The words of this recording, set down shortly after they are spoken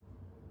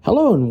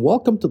Hello and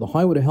welcome to the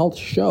Highway to Health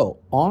show.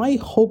 I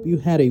hope you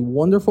had a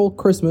wonderful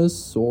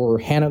Christmas or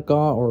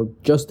Hanukkah or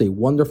just a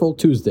wonderful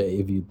Tuesday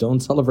if you don't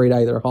celebrate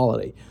either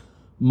holiday.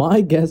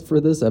 My guest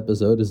for this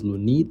episode is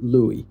Lunit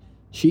Louie.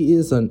 She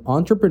is an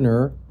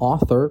entrepreneur,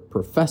 author,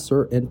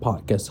 professor, and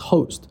podcast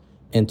host.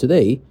 And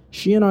today,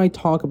 she and I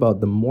talk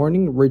about the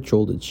morning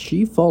ritual that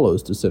she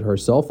follows to set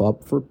herself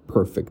up for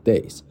perfect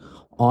days.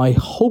 I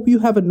hope you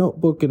have a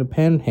notebook and a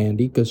pen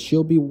handy because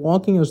she'll be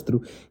walking us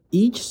through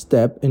each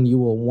step and you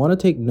will want to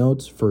take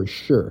notes for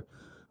sure.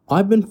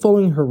 I've been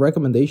following her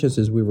recommendations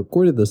since we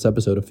recorded this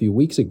episode a few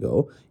weeks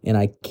ago, and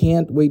I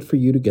can't wait for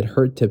you to get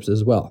her tips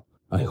as well.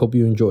 I hope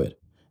you enjoy it.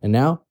 And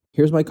now,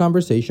 here's my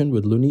conversation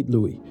with Lunit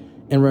Louie.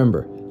 And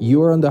remember,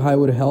 you are on the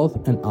highway to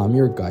health, and I'm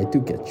your guide to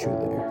get you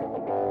there.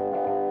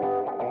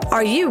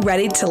 Are you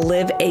ready to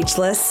live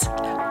ageless?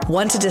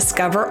 Want to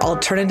discover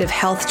alternative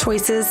health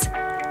choices,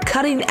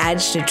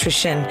 cutting-edge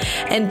nutrition,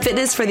 and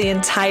fitness for the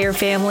entire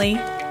family?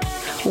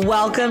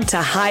 Welcome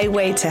to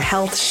Highway to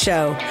Health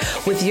Show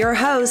with your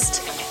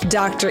host,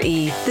 Dr.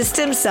 E, the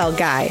Stem Cell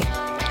Guy,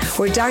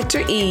 where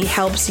Dr. E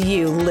helps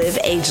you live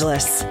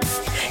ageless.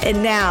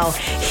 And now,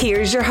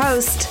 here's your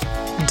host,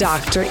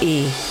 Dr.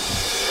 E.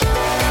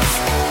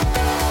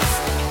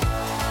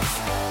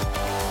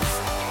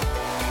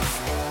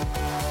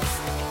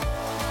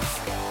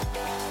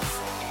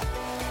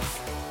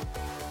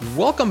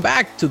 Welcome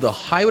back to the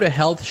Highway to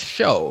Health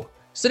show.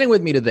 Sitting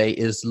with me today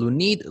is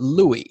Lunit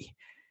Louie.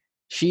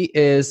 She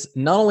is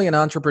not only an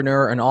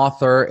entrepreneur, an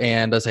author,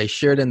 and as I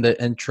shared in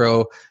the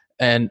intro,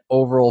 an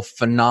overall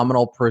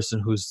phenomenal person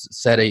who's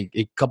set a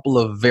couple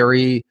of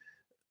very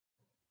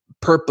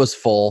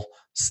purposeful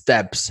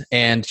steps,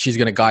 and she's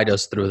going to guide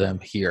us through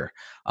them here.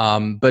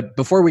 But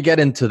before we get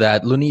into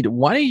that, Lunit,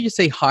 why don't you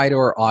say hi to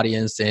our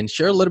audience and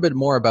share a little bit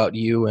more about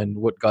you and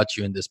what got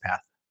you in this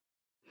path?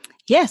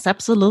 Yes,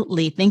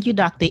 absolutely. Thank you,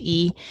 Dr.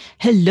 E.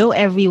 Hello,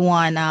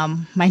 everyone.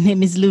 My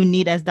name is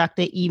Lunit, as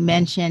Dr. E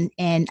mentioned,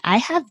 and I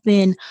have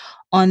been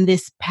on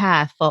this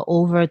path for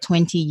over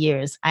 20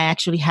 years. I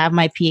actually have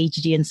my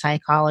PhD in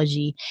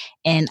psychology,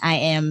 and I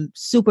am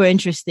super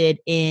interested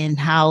in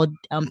how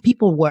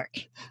people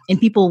work.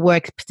 And people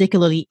work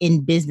particularly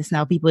in business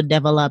now. People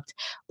developed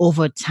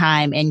over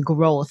time and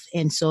growth.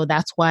 And so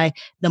that's why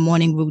the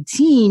morning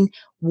routine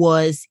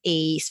was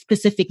a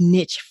specific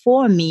niche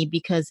for me,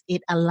 because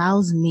it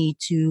allows me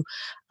to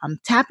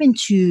tap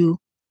into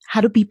how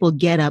do people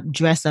get up,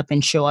 dress up,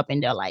 and show up in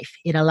their life.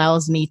 It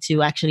allows me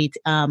to actually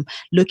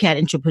look at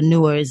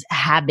entrepreneurs'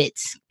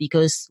 habits,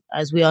 because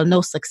as we all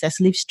know, success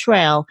leaves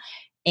trail.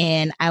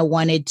 And I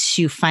wanted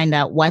to find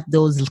out what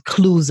those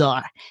clues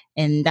are.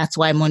 And that's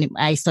why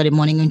I started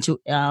Morning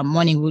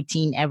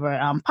Routine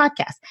Ever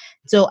podcast.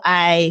 So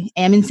I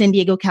am in San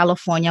Diego,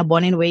 California,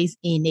 born and raised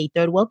in a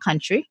third world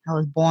country. I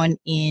was born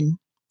in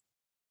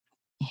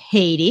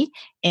Haiti,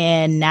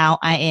 and now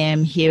I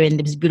am here in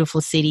this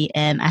beautiful city,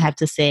 and I have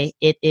to say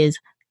it is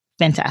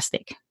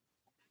fantastic.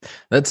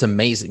 That's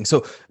amazing.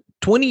 So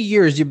 20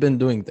 years you've been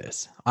doing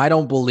this. I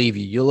don't believe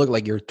you. You look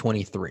like you're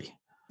 23.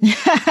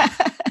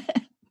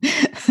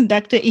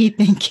 Dr. E,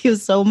 thank you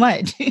so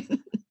much.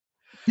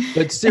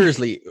 But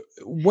seriously,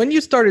 when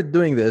you started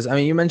doing this, I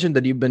mean, you mentioned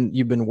that you've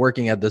been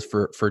working at this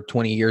for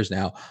 20 years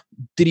now.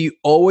 Did you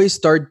always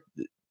start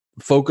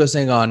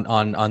focusing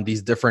on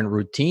these different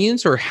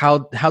routines, or how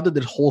did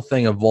the whole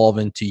thing evolve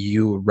into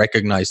you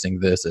recognizing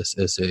this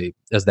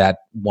as that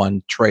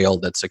one trail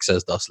that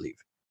success does leave?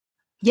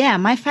 Yeah,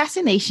 my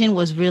fascination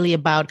was really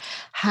about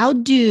how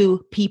do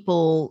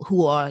people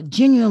who are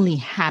genuinely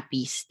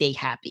happy stay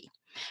happy?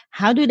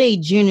 How do they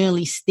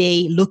genuinely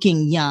stay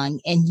looking young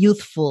and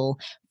youthful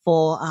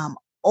for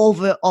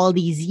over all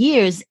these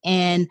years?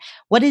 And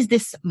what is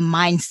this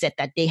mindset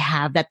that they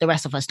have that the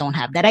rest of us don't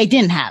have, that I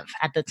didn't have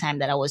at the time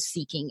that I was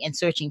seeking and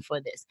searching for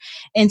this?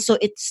 And so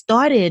it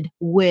started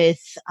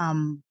with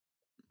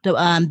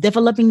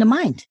developing the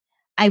mind.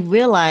 I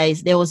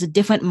realized there was a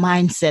different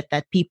mindset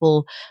that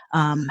people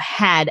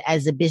had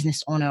as a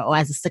business owner or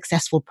as a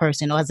successful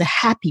person or as a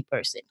happy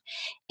person.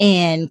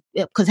 And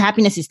because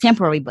happiness is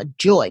temporary, but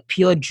joy,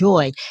 pure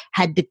joy,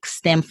 had to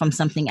stem from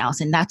something else.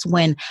 And that's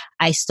when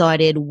I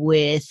started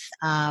with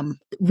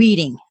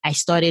reading. I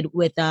started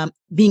with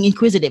being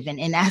inquisitive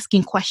and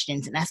asking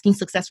questions and asking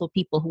successful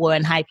people who are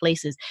in high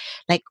places,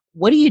 like,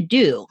 what do you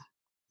do?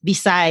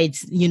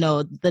 Besides,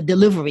 the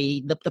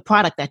delivery, the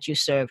product that you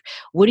serve,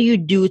 what do you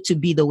do to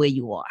be the way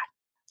you are?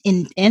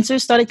 And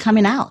answers started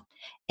coming out.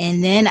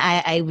 And then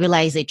I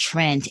realized a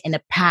trend and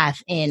a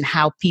path in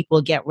how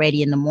people get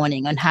ready in the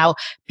morning and how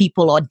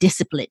people are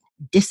disciplined.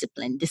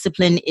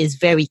 Discipline is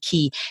very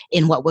key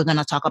in what we're going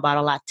to talk about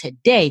a lot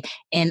today.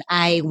 And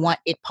I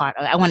wanted part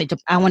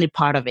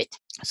of it.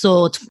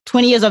 So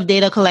 20 years of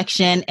data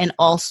collection and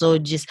also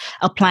just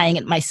applying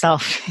it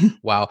myself.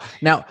 Wow.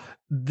 Now,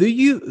 do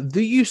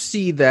you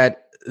see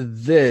that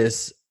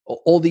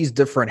all these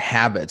different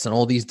habits and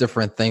all these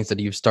different things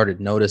that you've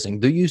started noticing,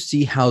 do you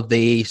see how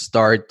they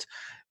start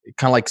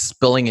kind of like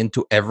spilling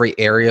into every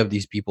area of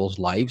these people's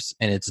lives,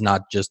 and it's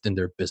not just in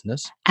their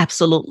business?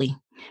 Absolutely.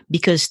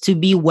 Because to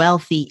be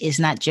wealthy is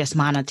not just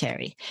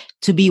monetary.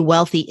 To be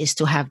wealthy is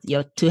to have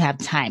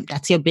time.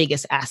 That's your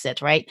biggest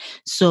asset, right?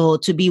 So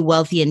to be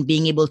wealthy and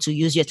being able to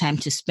use your time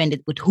to spend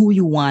it with who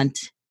you want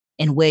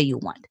and where you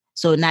want.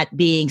 So not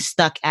being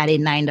stuck at a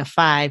 9 to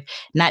 5,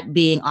 not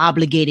being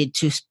obligated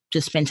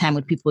to spend time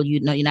with people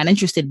you know you're not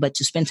interested, but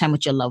to spend time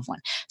with your loved one.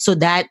 So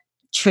that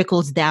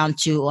trickles down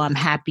to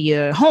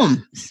happier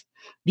homes,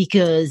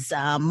 because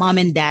mom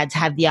and dads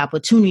have the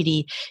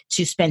opportunity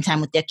to spend time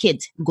with their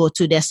kids, go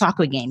to their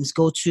soccer games,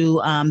 go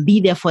to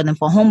be there for them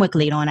for homework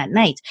later on at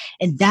night.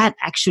 And that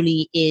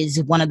actually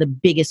is one of the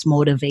biggest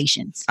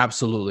motivations.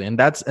 Absolutely. And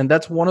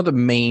that's one of the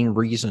main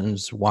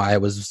reasons why I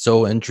was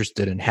so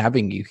interested in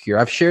having you here.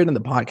 I've shared in the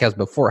podcast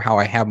before how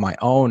I have my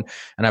own,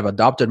 and I've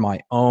adopted my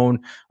own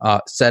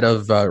set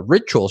of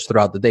rituals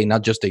throughout the day,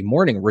 not just a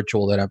morning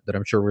ritual that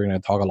I'm sure we're going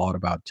to talk a lot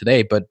about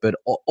today, but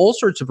all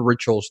sorts of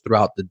rituals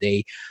throughout the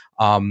day.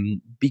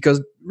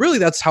 Because really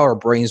that's how our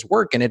brains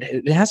work, and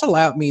it has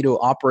allowed me to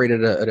operate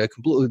at a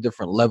completely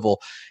different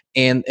level.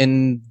 And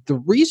the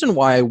reason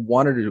why I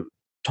wanted to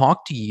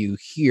talk to you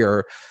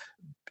here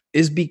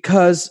is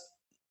because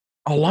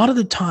a lot of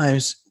the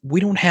times we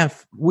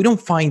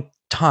don't find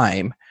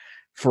time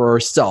for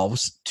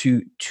ourselves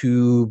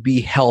to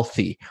be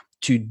healthy,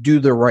 to do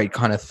the right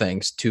kind of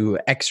things, to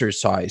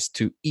exercise,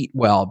 to eat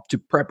well, to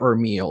prep our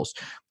meals,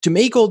 to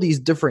make all these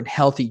different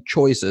healthy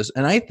choices.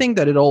 And I think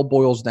that it all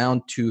boils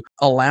down to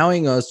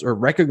allowing us or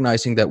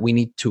recognizing that we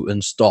need to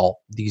install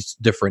these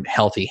different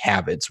healthy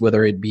habits,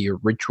 whether it be a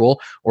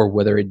ritual or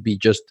whether it be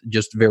just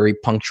very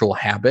punctual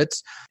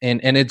habits.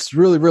 And it's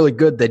really, really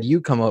good that you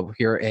come up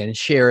here and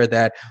share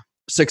that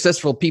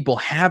successful people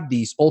have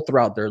these all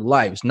throughout their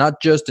lives,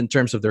 not just in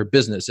terms of their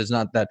business. It's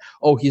not that,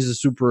 oh, he's a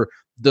super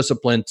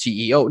disciplined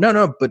CEO.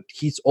 No, but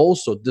he's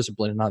also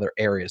disciplined in other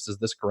areas. Is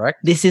this correct?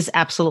 This is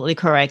absolutely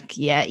correct.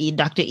 Yeah,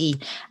 Dr. E,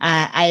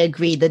 I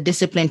agree. The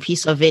discipline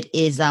piece of it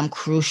is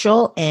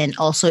crucial. And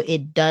also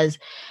it does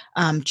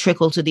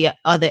trickle to the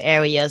other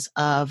areas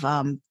of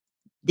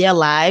their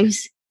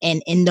lives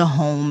and in the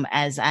home,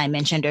 as I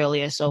mentioned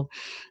earlier. So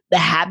the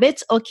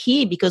habits are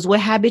key because we're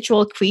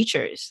habitual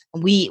creatures.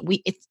 We're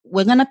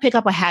going to pick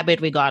up a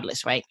habit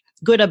regardless, right?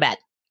 Good or bad.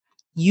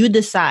 You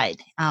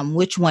decide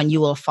which one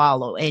you will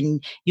follow,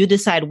 and you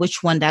decide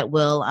which one that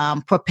will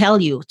propel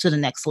you to the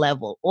next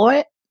level.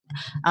 Or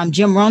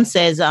Jim Rohn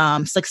says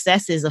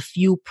success is a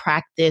few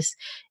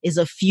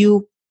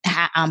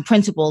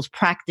principles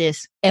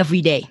practice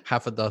every day.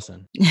 Half a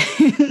dozen.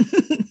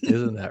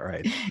 Isn't that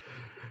right?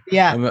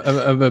 Yeah,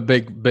 I'm a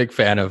big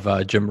fan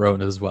of Jim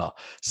Rohn as well.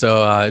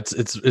 So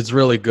it's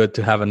really good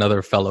to have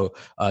another fellow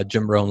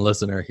Jim Rohn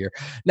listener here.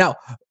 Now,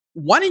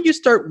 why don't you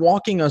start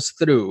walking us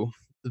through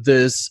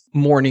this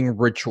morning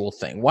ritual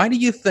thing? Why do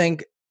you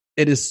think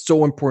it is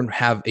so important to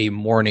have a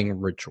morning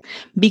ritual?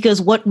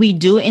 Because what we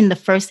do in the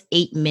first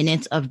 8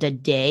 minutes of the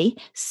day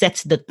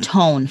sets the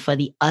tone for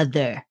the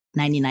other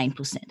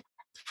 99%.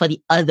 For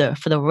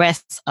the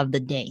rest of the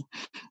day.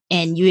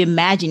 And you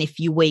imagine if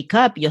you wake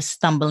up, you're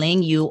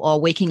stumbling, you are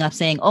waking up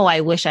saying, oh,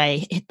 I wish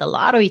I hit the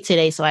lottery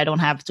today so I don't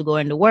have to go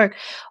into work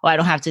or I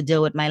don't have to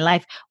deal with my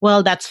life.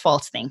 Well, that's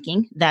false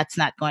thinking. That's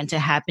not going to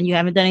happen. You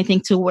haven't done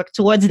anything to work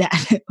towards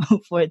that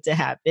for it to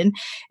happen.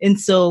 And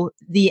so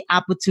the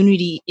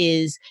opportunity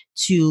is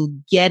to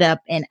get up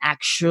and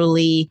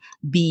actually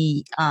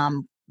be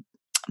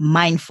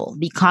mindful,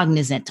 be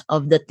cognizant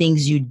of the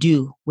things you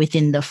do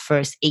within the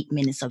first 8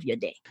 minutes of your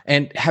day.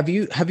 And have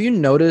you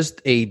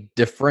noticed a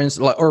difference?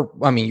 Or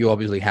I mean, you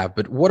obviously have,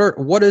 but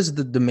what is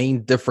the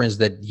main difference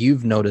that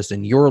you've noticed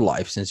in your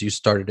life since you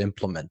started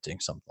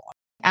implementing something like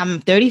that? I'm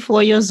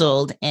 34 years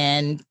old,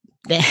 and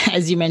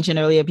as you mentioned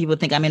earlier, people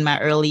think I'm in my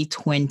early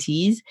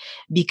 20s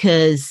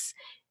because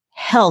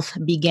health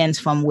begins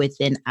from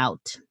within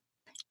out.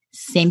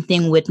 Same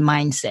thing with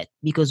mindset,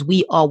 because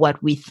we are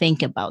what we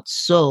think about.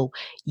 So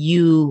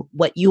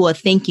what you are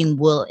thinking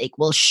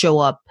will show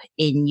up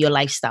in your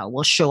lifestyle,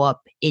 will show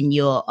up in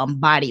your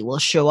body, will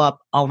show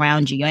up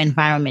around you. Your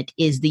environment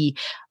is the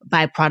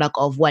byproduct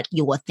of what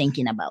you are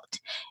thinking about.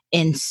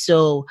 And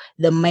so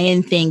the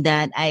main thing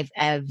that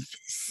I've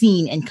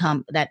seen and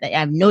that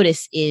I've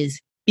noticed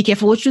is be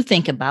careful what you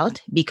think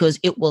about, because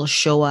it will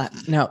show up.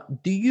 Now,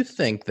 do you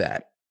think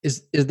that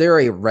is there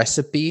a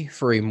recipe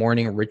for a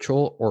morning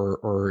ritual,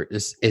 or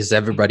is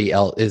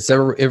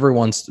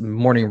everyone's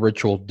morning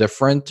ritual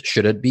different?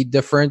 Should it be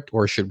different,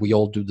 or should we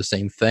all do the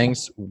same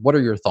things? What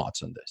are your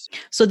thoughts on this?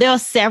 So there are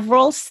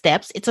several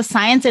steps. It's a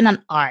science and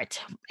an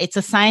art. It's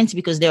a science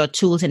because there are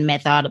tools and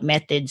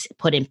methods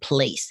put in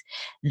place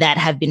that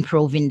have been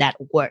proven that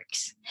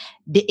works.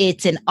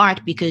 It's an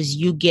art because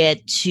you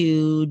get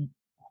to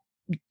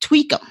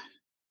tweak them.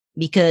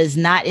 Because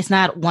it's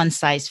not one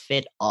size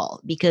fit all,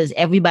 because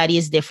everybody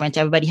is different.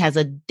 Everybody has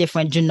a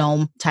different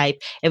genome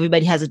type.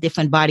 Everybody has a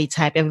different body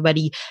type.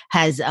 Everybody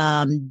has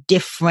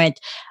different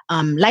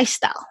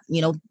lifestyle.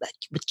 You know,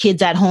 with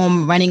kids at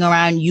home running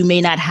around, you may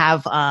not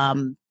have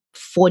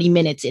 40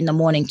 minutes in the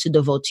morning to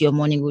devote to your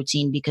morning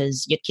routine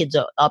because your kids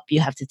are up, you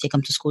have to take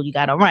them to school, you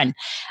got to run.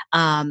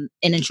 An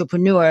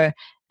entrepreneur,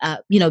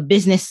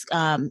 business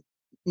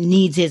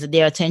needs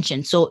their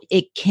attention. So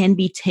it can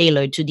be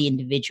tailored to the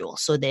individual.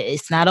 So that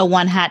it's not a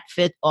one hat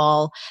fit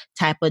all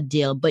type of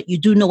deal, but you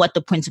do know what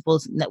the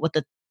principles, what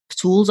the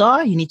tools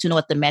are. You need to know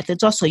what the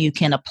methods are so you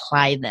can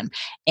apply them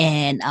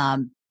and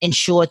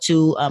ensure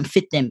to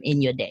fit them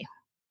in your day.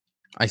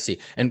 I see.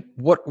 And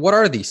what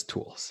are these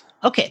tools?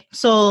 Okay,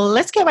 so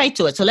let's get right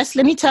to it. So let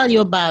me tell you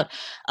about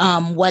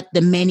what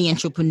the many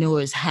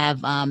entrepreneurs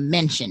have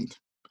mentioned.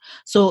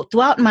 So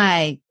throughout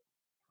my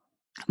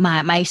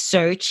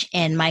search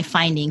and my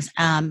findings,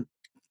 to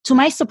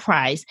my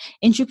surprise,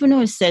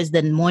 entrepreneurs says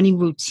the morning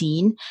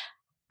routine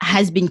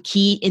has been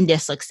key in their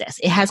success.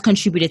 It has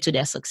contributed to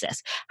their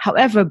success.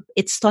 However,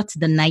 it starts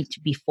the night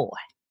before.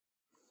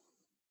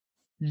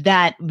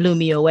 That blew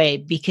me away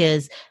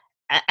because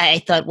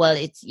I thought, well,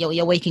 it's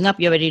you're waking up,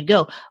 you're ready to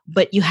go,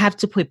 but you have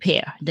to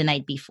prepare the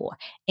night before.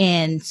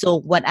 And so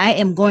what I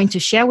am going to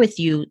share with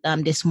you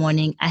this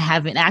morning, I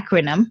have an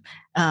acronym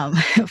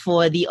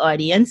for the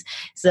audience.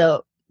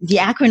 So the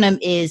acronym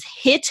is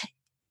HIT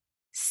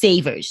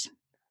Savers,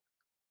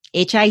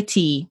 HIT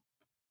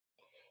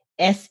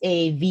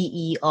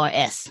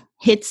SAVERS,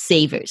 HIT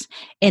Savers.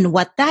 And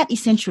what that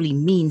essentially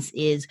means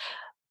is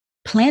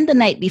plan the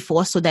night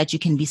before so that you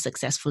can be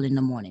successful in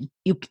the morning.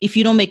 If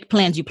you don't make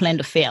plans, you plan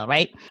to fail,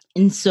 right?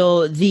 And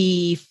so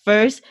the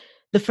first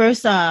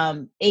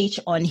H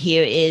on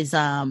here is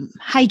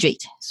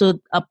hydrate.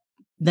 So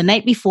the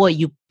night before,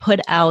 you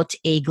put out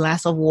a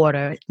glass of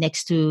water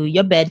next to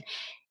your bed,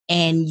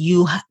 and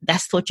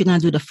that's what you're going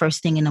to do the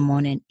first thing in the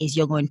morning is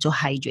you're going to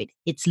hydrate.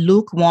 It's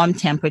lukewarm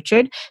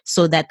temperatured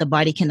so that the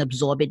body can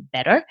absorb it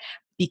better,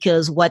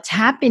 because what's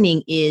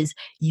happening is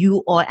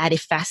you are at a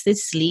fasted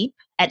sleep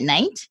at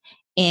night,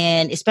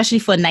 and especially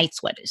for night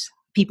sweaters,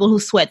 people who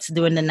sweat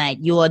during the night,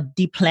 you are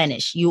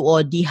deplenished, you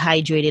are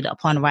dehydrated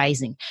upon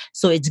rising.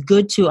 So it's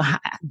good to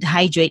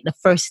hydrate the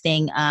first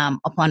thing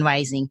upon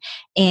rising.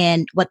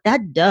 And what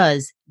that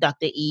does,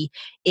 Dr. E,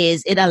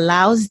 is it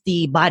allows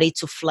the body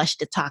to flush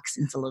the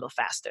toxins a little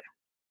faster,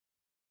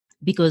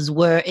 because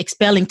we're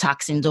expelling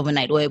toxins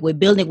overnight.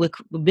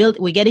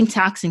 We're getting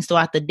toxins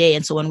throughout the day.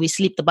 And so when we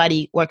sleep, the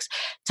body works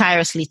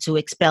tirelessly to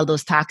expel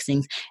those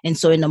toxins. And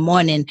so in the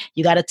morning,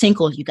 you got to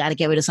tinkle, you got to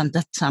get rid of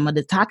some of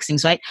the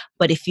toxins, right?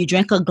 But if you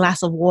drink a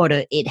glass of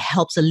water, it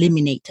helps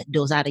eliminate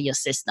those out of your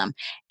system.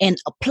 And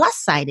a plus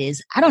side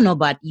is, I don't know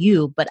about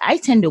you, but I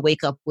tend to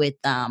wake up with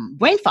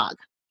brain fog.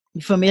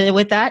 You familiar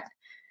with that?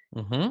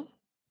 Mm-hmm.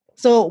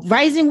 So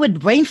rising with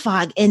brain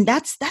fog, and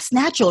that's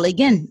natural.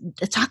 Again,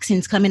 the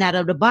toxins coming out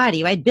of the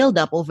body, right? Build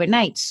up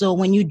overnight. So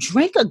when you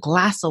drink a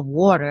glass of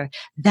water,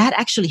 that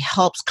actually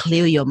helps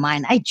clear your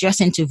mind. I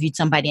just interviewed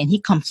somebody and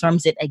he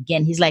confirms it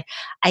again. He's like,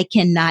 I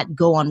cannot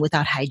go on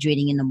without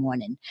hydrating in the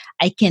morning.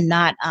 I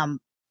cannot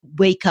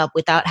wake up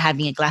without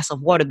having a glass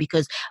of water,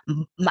 because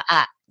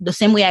the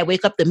same way I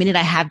wake up, the minute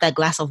I have that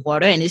glass of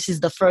water, and this is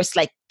the first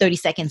 30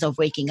 seconds of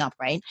waking up,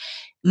 right?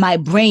 My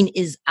brain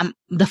is,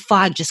 the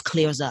fog just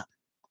clears up.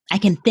 I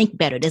can think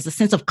better. There's a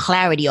sense of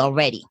clarity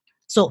already.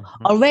 So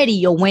already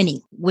you're winning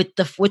with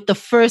the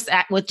first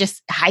act, with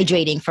just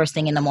hydrating first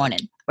thing in the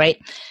morning, right?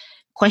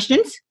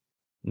 Questions?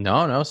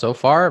 No. So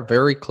far,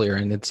 very clear.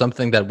 And it's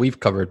something that we've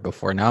covered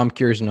before. Now I'm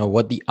curious to know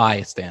what the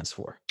I stands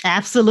for.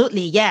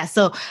 Absolutely. Yeah.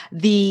 So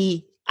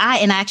the I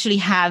actually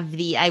have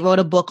I wrote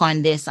a book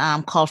on this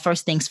called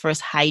First Things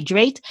First,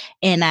 Hydrate.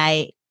 And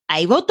I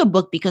wrote the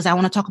book because I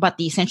want to talk about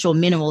the essential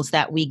minerals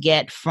that we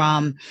get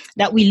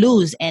that we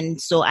lose.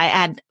 And so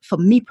for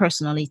me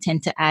personally,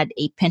 tend to add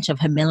a pinch of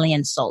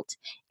Himalayan salt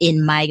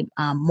in my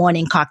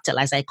morning cocktail,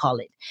 as I call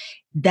it.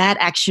 That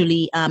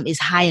actually is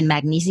high in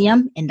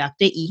magnesium. And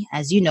Dr. E,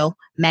 as you know,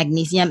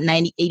 magnesium,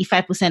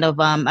 85% of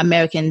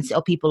Americans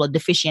or people are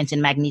deficient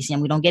in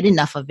magnesium. We don't get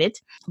enough of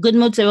it. Good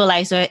mood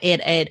stabilizer.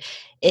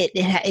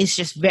 It's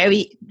just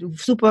very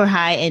super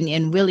high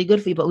and really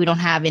good for you, but we don't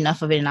have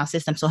enough of it in our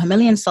system. So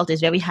Himalayan salt is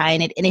very high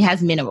in it, and it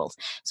has minerals.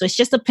 So it's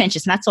just a pinch.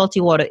 It's not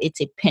salty water. It's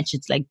a pinch.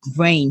 It's like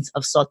grains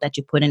of salt that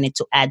you put in it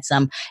to add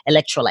some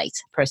electrolytes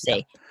per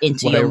se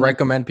into what I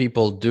recommend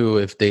people do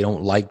if they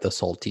don't like the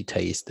salty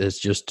taste is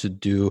just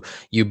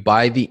you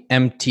buy the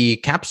empty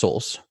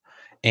capsules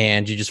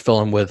and you just fill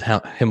them with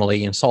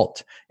Himalayan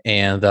salt.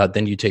 And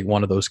then you take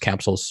one of those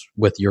capsules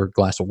with your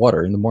glass of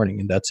water in the morning,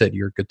 and that's it.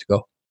 You're good to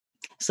go.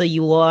 So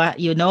you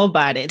know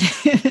about it.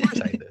 Of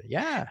course I do.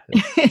 Yeah.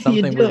 It's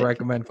something we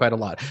recommend quite a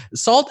lot.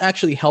 Salt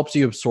actually helps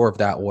you absorb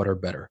that water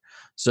better.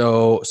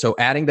 So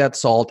adding that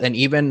salt and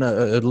even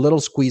a little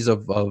squeeze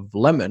of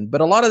lemon.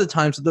 But a lot of the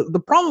times, the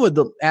problem with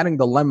adding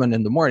the lemon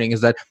in the morning is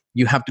that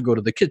you have to go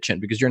to the kitchen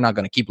because you're not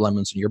going to keep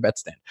lemons in your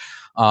bedstand.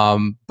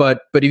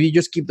 But if you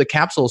just keep the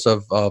capsules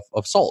of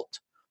salt,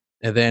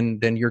 and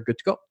then you're good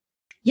to go.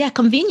 Yeah,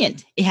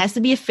 convenient. It has to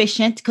be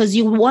efficient because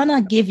you want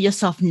to give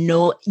yourself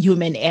no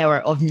human error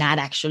of not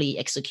actually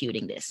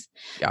executing this.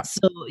 Yeah.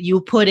 So you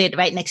put it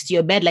right next to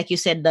your bed. Like you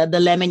said, the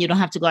lemon, you don't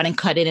have to go out and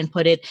cut it and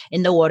put it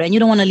in the water. And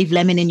you don't want to leave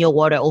lemon in your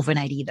water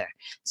overnight either.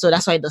 So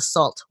that's why the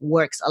salt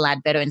works a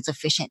lot better and it's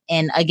efficient.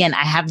 And again,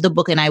 I have the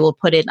book and I will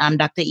put it,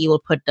 Dr. E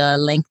will put the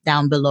link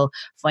down below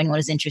for anyone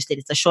who's interested.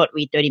 It's a short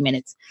read, 30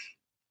 minutes.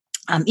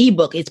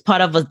 Ebook. It's part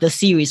of the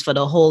series for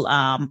the whole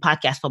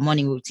podcast for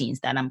morning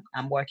routines that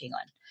I'm working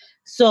on.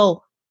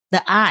 So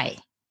the I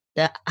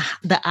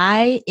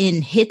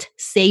in HIT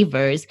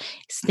Savers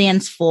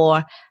stands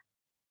for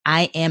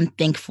I am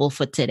thankful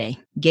for today.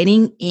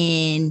 Getting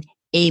in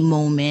a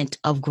moment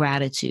of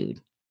gratitude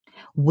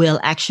will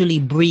actually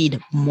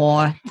breed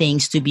more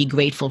things to be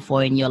grateful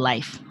for in your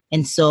life.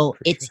 And so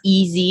it's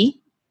easy.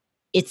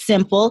 It's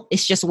simple.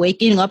 It's just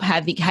waking up,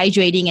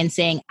 hydrating and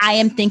saying, I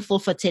am thankful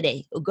for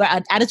today.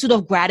 Attitude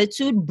of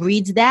gratitude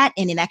breeds that,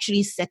 and it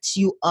actually sets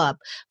you up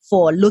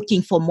for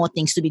looking for more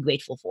things to be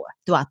grateful for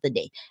throughout the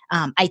day.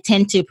 I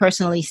tend to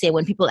personally say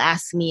when people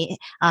ask me,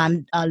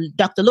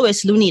 Dr.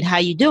 Lewis, Lunid, how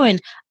you doing?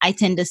 I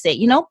tend to say,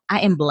 I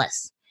am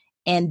blessed.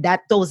 And that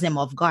throws them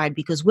off guard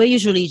because we're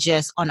usually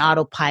just on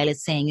autopilot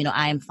saying,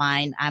 I am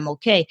fine, I'm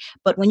okay.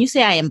 But when you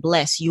say I am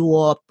blessed, you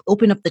will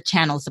open up the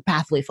channels, the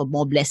pathway for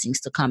more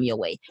blessings to come your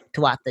way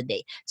throughout the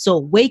day. So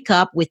wake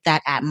up with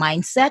that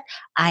mindset.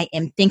 I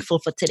am thankful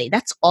for today.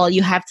 That's all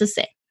you have to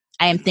say.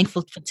 I am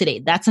thankful for today.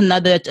 That's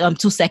another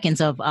 2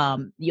 seconds of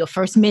your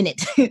first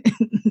minute.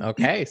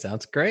 Okay,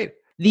 sounds great.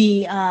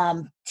 The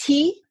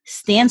T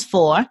stands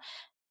for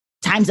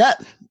time's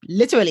up.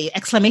 Literally,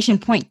 exclamation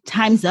point,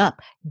 time's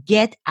up.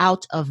 Get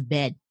out of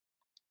bed.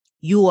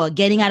 You are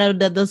getting out of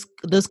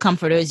those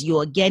comforters. You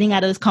are getting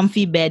out of this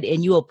comfy bed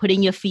and you are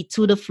putting your feet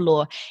to the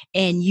floor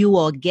and you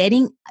are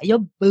getting your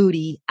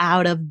booty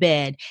out of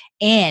bed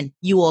and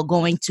you are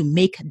going to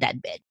make that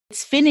bed.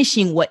 It's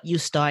finishing what you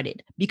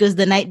started because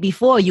the night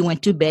before you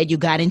went to bed, you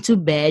got into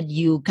bed,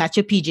 you got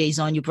your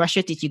PJs on, you brush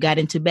your teeth, you got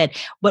into bed.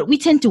 But we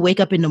tend to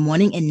wake up in the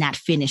morning and not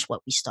finish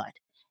what we started.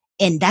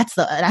 And that's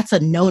a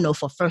no-no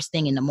for first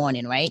thing in the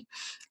morning, right?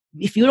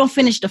 If you don't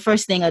finish the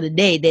first thing of the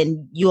day,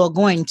 then you are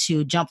going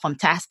to jump from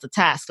task to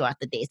task throughout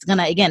the day. It's going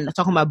to, again, I'm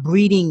talking about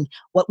breeding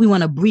what we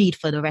want to breed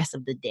for the rest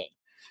of the day.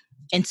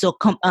 And so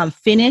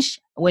finish.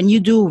 When you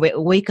do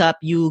wake up,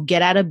 you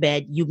get out of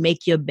bed, you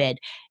make your bed.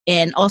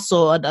 And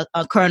also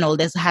a Colonel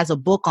has a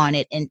book on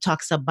it and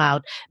talks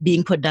about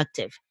being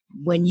productive.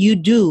 When you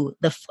do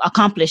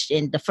accomplish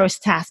in the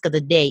first task of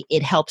the day,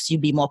 it helps you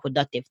be more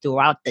productive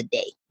throughout the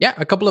day. Yeah,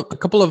 a couple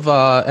of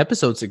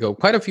episodes ago,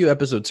 quite a few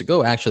episodes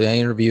ago, actually, I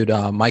interviewed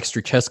Mark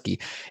Struczewski,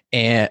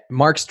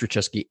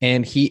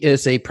 and he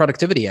is a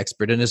productivity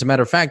expert. And as a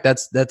matter of fact,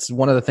 that's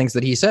one of the things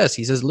that he says.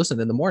 He says, listen,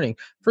 in the morning,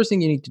 first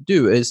thing you need to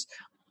do is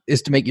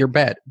to make your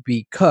bed,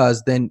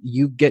 because then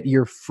you get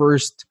your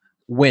first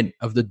win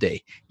of the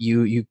day.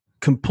 You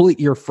complete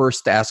your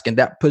first task, and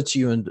that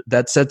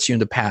sets you in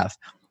the path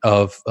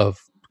of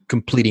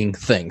completing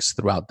things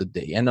throughout the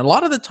day. And a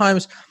lot of the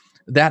times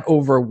that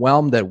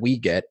overwhelm that we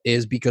get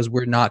is because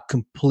we're not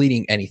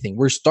completing anything.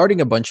 We're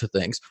starting a bunch of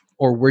things,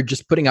 or we're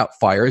just putting out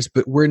fires,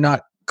 but we're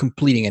not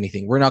completing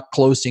anything. We're not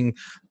closing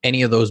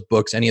any of those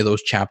books, any of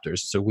those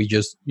chapters. So we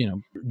just,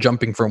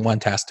 jumping from one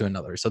task to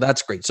another. So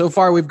that's great. So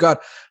far we've got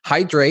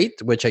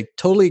hydrate, which I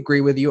totally agree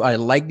with you. I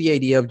like the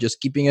idea of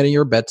just keeping it in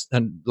your bed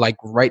and like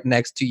right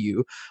next to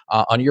you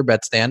on your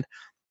bedstand.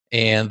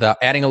 And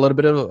adding a little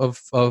bit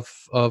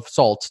of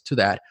salt to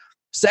that.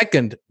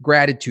 Second,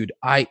 gratitude.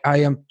 I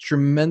am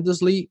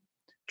tremendously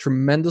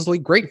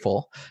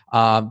grateful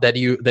that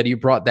you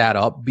brought that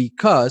up,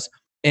 because,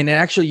 and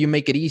actually you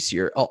make it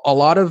easier. A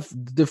lot of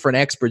different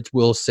experts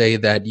will say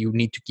that you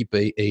need to keep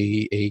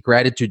a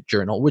gratitude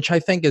journal, which I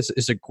think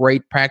is a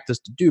great practice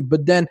to do.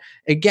 But then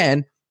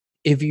again,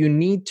 if you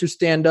need to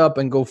stand up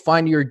and go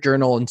find your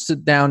journal and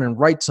sit down and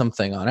write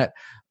something on it,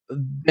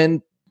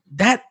 then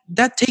that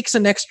takes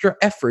an extra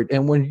effort.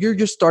 And when you're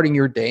just starting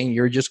your day and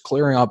you're just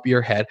clearing up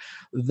your head,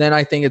 then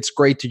I think it's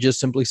great to just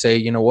simply say,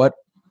 you know what,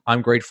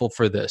 I'm grateful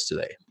for this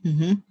today.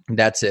 Mm-hmm.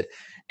 That's it.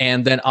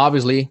 And then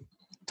obviously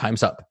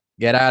time's up.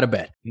 Get out of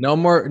bed. No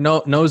more,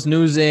 no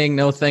snoozing,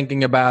 no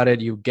thinking about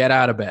it. You get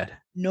out of bed.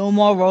 No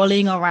more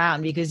rolling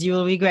around because you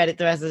will regret it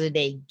the rest of the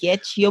day.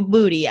 Get your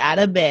booty out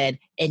of bed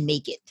and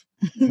make it.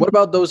 What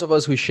about those of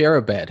us who share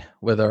a bed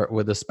with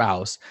a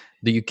spouse?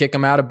 Do you kick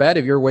them out of bed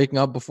if you're waking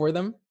up before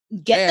them?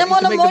 Get them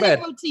on a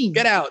morning routine.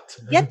 Get out.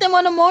 Get them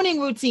on a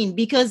morning routine,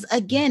 because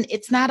again,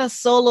 it's not a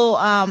solo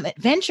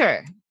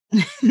adventure.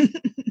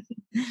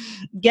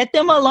 Get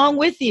them along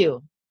with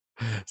you.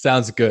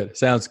 Sounds good.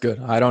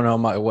 I don't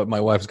know what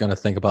my wife's going to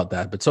think about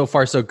that, but so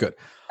far so good.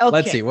 Okay.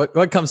 Let's see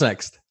what comes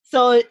next.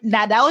 So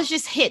that was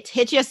just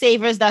hit your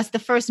savers. That's the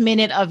first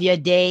minute of your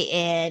day.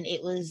 And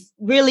it was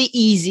really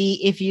easy.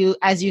 If you,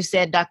 as you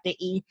said, Dr.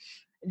 E,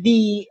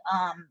 the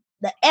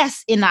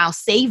S in our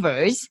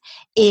savers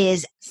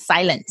is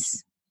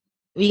silence.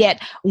 We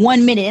get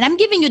 1 minute. And I'm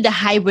giving you the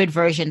hybrid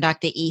version,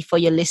 Dr. E, for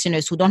your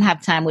listeners who don't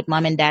have time with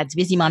mom and dads,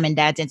 busy mom and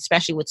dads, and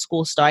especially with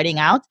school starting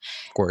out.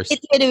 Of course. It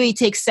literally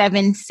takes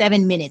seven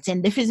minutes.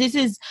 And this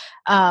is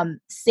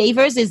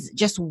Savers is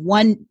just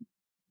one,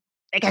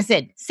 like I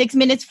said, 6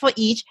 minutes for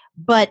each.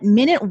 But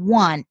minute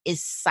one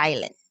is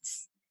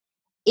silence.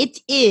 It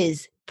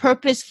is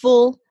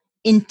purposeful,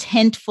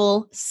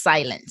 intentful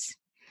silence.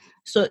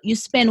 So you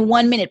spend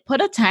 1 minute,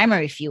 put a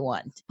timer if you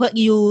want,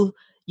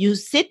 you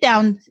sit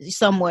down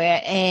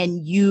somewhere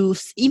and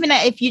even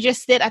if you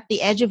just sit at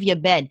the edge of your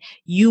bed,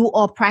 you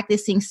are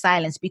practicing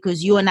silence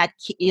because you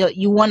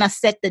want to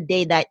set the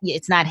day that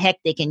it's not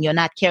hectic and you're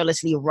not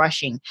carelessly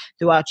rushing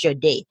throughout your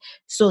day.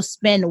 So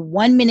spend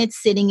 1 minute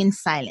sitting in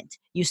silence.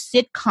 You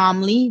sit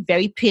calmly,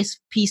 very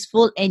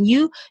peaceful, and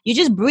you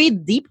just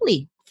breathe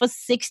deeply for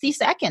 60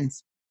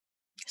 seconds,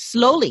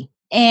 slowly.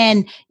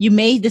 And you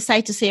may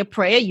decide to say a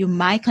prayer. You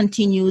might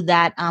continue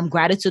that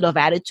gratitude of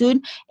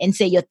attitude and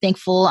say, you're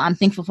thankful. I'm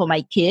thankful for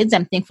my kids.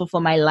 I'm thankful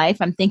for my life.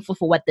 I'm thankful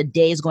for what the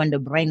day is going to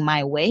bring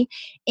my way.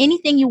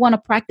 Anything you want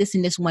to practice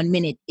in this 1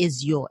 minute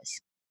is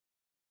yours.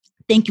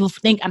 I'm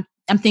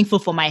thankful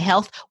for my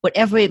health,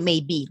 whatever it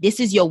may be. This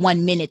is your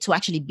 1 minute to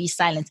actually be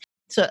silent.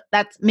 So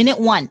that's minute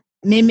one.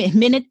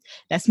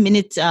 That's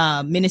minute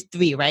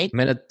 3, right?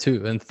 Minute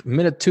two and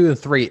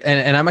 3.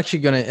 And I'm actually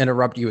going to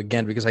interrupt you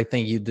again because I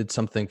think you did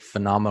something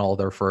phenomenal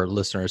there for our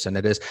listeners. And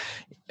it is,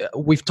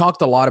 we've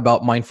talked a lot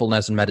about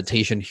mindfulness and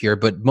meditation here,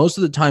 but most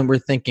of the time we're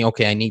thinking,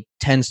 okay, I need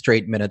 10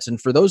 straight minutes.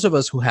 And for those of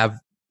us who have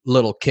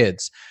little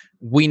kids,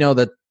 we know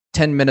that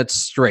 10 minutes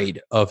straight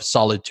of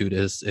solitude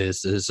is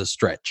a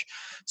stretch.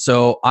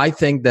 So I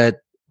think that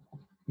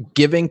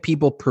giving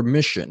people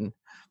permission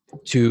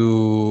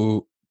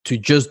to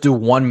just do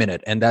 1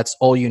 minute, and that's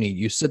all you need.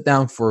 You sit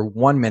down for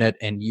 1 minute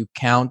and you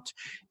count.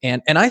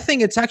 And I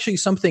think it's actually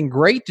something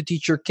great to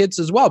teach your kids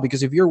as well,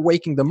 because if you're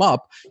waking them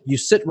up, you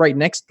sit right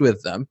next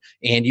with them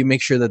and you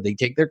make sure that they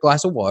take their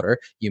glass of water.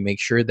 You make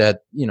sure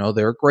that,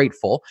 they're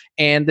grateful,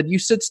 and that you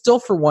sit still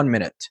for 1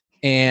 minute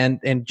and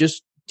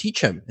just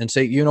teach him and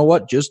say, you know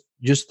what, just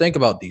think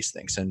about these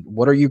things and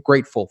what are you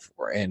grateful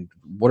for and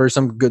what are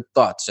some good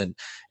thoughts and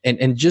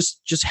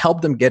just help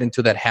them get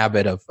into that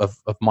habit of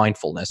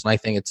mindfulness. And I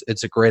think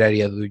it's a great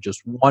idea to do just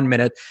 1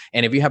 minute.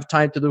 And if you have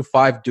time to do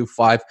 5, do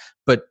 5,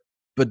 but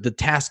the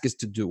task is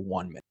to do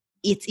 1 minute.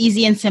 It's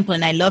easy and simple.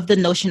 And I love the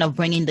notion of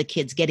bringing the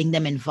kids, getting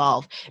them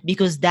involved,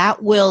 because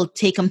that will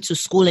take them to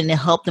school and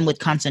help them with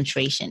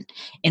concentration.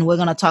 And we're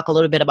going to talk a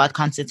little bit about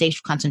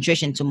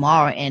concentration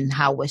tomorrow and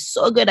how we're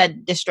so good at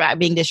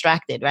being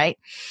distracted, right?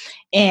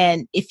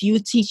 And if you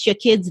teach your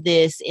kids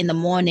this in the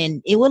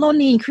morning, it will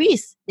only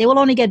increase. They will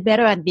only get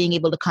better at being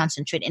able to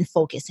concentrate and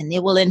focus, and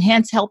it will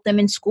help them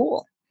in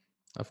school.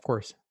 Of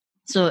course.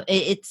 So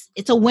it's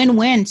a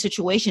win-win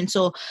situation.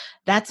 So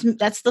that's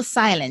the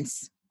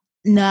silence.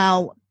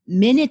 Now,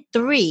 minute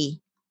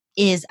 3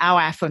 is our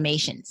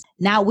affirmations.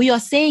 Now we are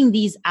saying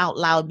these out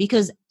loud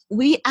because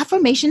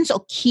affirmations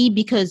are key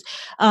because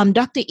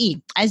Dr. E,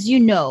 as you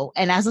know,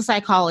 and as a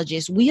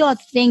psychologist, we are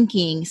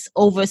thinking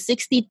over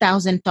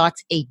 60,000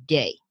 thoughts a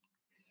day.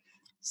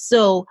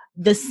 So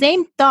the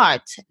same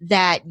thought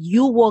that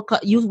you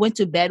went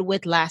to bed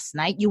with last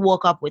night, you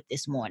woke up with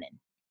this morning.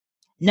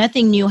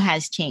 Nothing new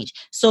has changed.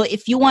 So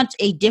if you want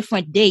a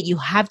different day, you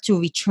have to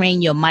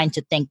retrain your mind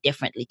to think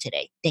differently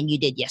today than you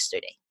did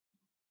yesterday.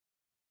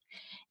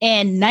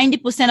 And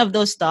 90% of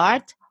those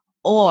thoughts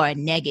are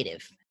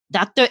negative.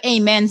 Dr.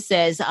 Amen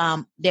says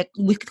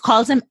we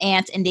call them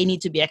ants and they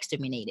need to be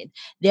exterminated.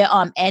 They're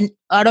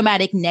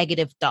automatic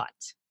negative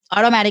thoughts.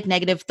 Automatic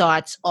negative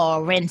thoughts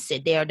are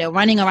rancid. They're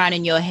running around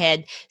in your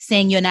head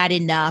saying you're not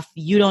enough,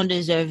 you don't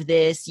deserve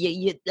this,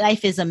 your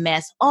life is a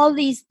mess. All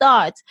these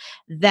thoughts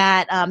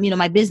that,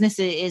 my business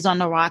is on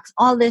the rocks,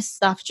 all this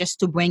stuff just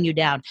to bring you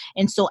down.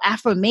 And so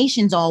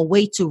affirmations are a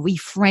way to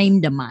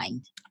reframe the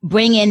mind,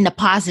 bring in the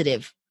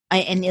positive,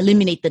 and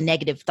eliminate the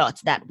negative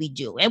thoughts that we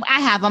do. And I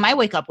have them. I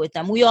wake up with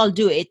them. We all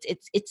do it.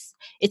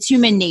 It's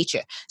human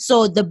nature.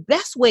 So the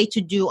best way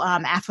to do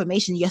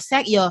affirmation, your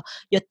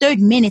third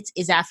minute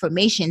is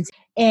affirmations,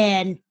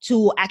 and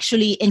to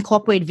actually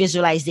incorporate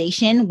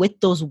visualization with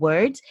those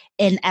words,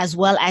 and as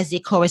well as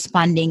the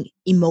corresponding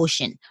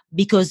emotion,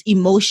 because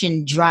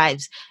emotion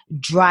drives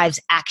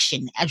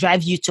action,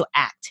 drives you to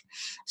act.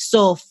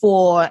 So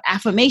for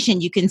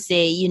affirmation, you can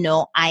say,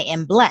 I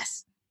am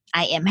blessed.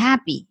 I am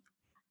happy.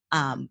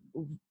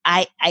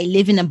 I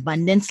live an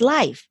abundance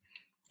life.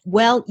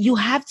 Well, you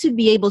have to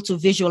be able to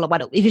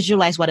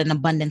visualize what an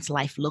abundance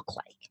life look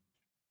like.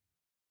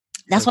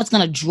 That's what's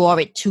going to draw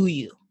it to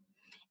you.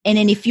 And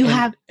then if you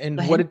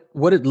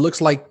what it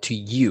looks like to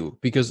you,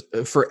 because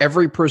for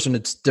every person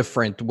it's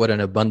different what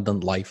an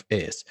abundant life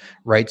is,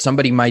 right?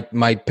 Somebody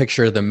might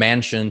picture the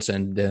mansions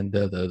and then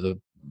the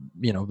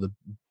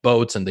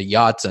boats and the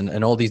yachts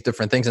and all these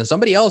different things. And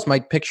somebody else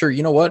might picture,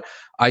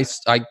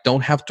 I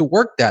don't have to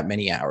work that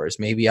many hours.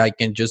 Maybe I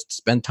can just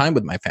spend time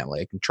with my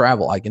family. I can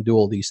travel. I can do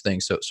all these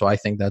things. So I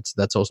think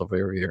that's also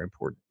very, very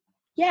important.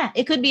 Yeah,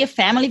 it could be a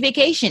family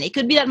vacation. It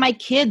could be that my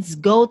kids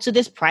go to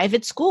this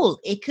private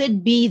school. It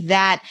could be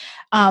that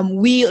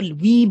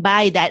we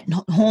buy that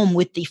home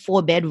with the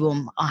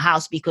 4-bedroom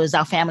house because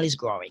our family is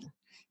growing.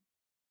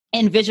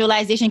 And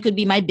visualization could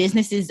be my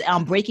business is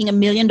breaking $1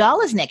 million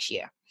next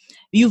year.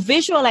 You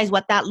visualize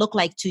what that looked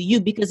like to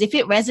you, because if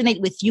it resonates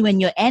with you and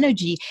your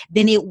energy,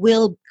 then it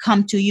will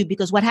come to you.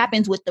 Because what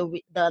happens with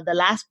the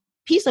last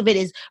piece of it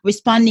is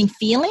responding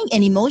feeling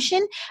and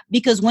emotion,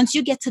 because once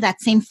you get to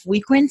that same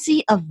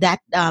frequency of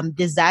that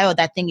desire or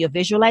that thing you're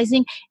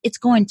visualizing, it's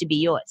going to be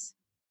yours.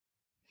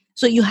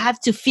 So you have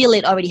to feel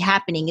it already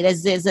happening.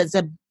 There's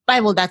a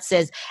Bible that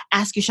says,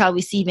 ask you shall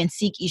receive and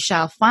seek you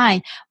shall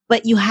find,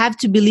 but you have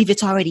to believe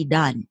it's already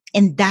done.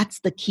 And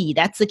that's the key.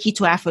 That's the key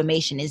to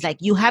affirmation, is like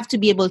you have to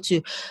be able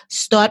to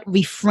start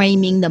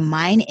reframing the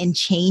mind and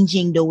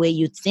changing the way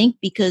you think,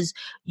 because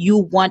you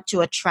want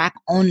to attract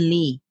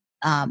only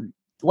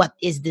what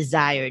is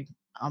desired,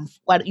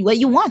 what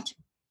you want.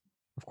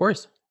 Of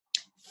course.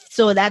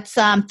 So that's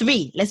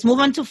 3. Let's move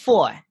on to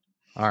 4.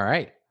 All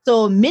right.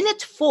 So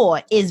minute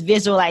 4 is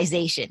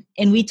visualization.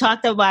 And we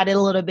talked about it a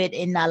little bit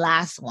in the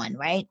last one,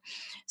 right?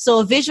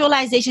 So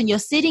visualization, you're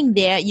sitting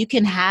there, you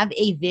can have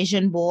a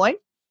vision board.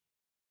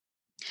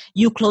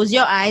 You close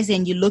your eyes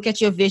and you look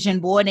at your vision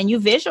board and you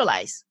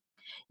visualize.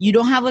 You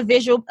don't have a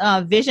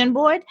vision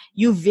board,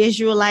 you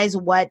visualize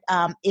what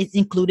is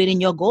included in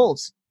your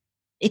goals.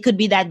 It could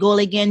be that goal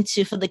again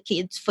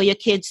for your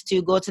kids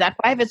to go to that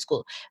private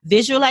school.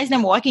 Visualize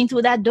them walking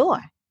through that door.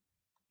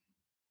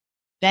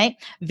 Right?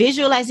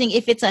 Visualizing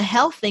if it's a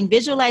health thing,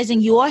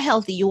 visualizing you are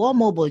healthy, you are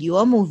mobile, you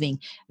are moving.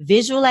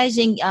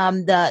 Visualizing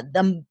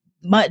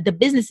the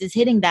business is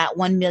hitting that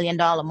 $1 million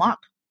mark.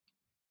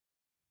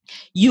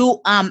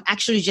 You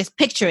actually just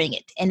picturing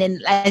it. And then,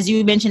 as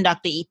you mentioned,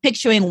 Dr. E,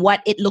 picturing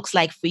what it looks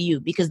like for you,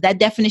 because that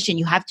definition,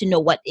 you have to know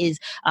what is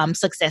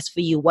success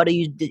for you. What are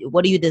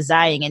you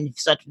desiring, and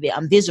start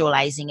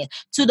visualizing it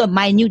to the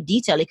minute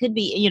detail. It could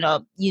be,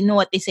 you know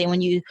what they say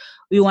when you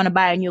want to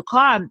buy a new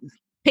car.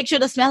 Picture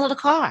the smell of the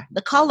car,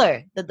 the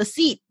color, the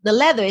seat, the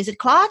leather. Is it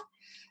cloth?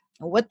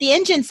 What the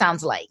engine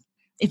sounds like.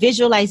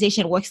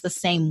 Visualization works the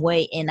same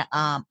way in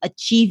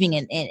achieving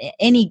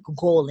any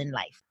goal in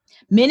life.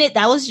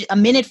 That was a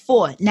minute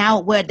 4. Now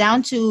we're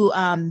down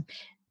to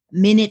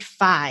minute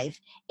 5,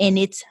 and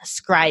it's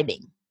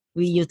scribing.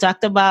 You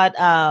talked about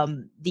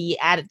the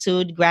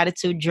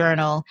gratitude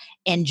journal,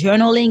 and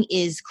journaling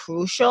is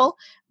crucial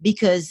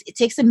because it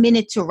takes a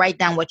minute to write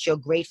down what you're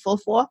grateful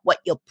for, what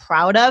you're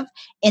proud of,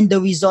 and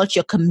the results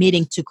you're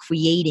committing to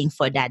creating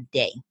for that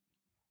day.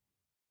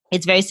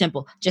 It's very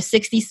simple, just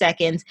 60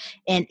 seconds,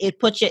 and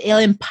it'll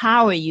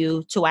empower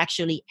you to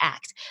actually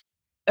act.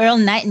 Earl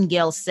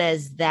Nightingale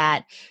says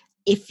that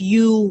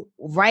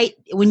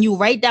when you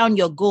write down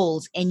your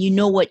goals and you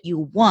know what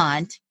you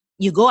want,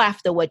 you go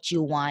after what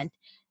you want,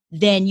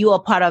 then you are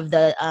part of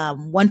the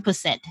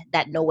 1%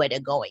 that know where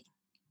they're going.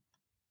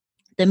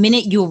 The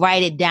minute you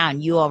write it down,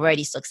 you're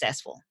already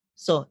successful.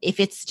 So if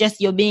it's just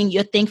your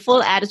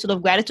thankful attitude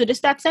of gratitude,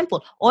 it's that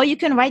simple. Or you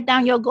can write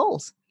down your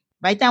goals.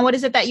 Write down what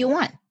is it that you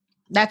want.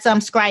 That's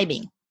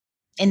scribing.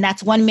 And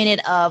that's 1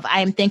 minute of I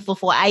am thankful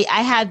for. I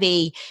have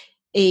a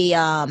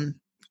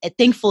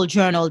thankful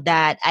journal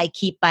that I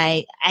keep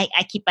by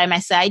my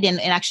side and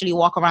actually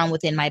walk around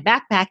within my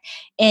backpack.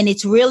 And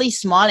it's really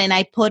small, and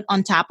I put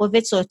on top of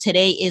it. So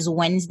today is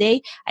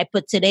Wednesday. I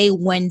put today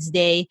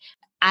Wednesday.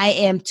 I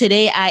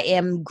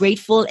am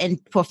grateful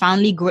and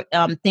profoundly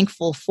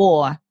thankful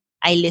for.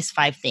 I list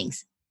 5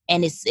 things,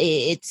 and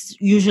it's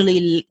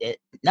usually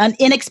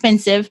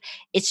inexpensive.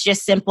 It's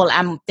just simple.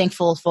 I'm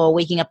thankful for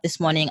waking up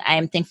this morning. I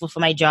am thankful for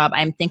my job.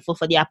 I'm thankful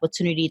for the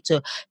opportunity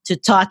to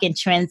talk and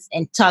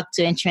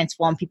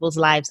transform people's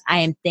lives. I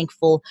am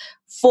thankful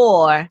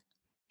for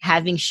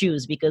having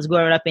shoes, because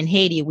growing up in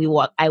Haiti,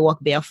 I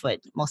walk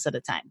barefoot most of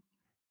the time.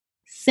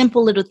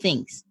 Simple little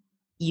things.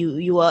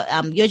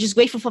 You're just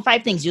grateful for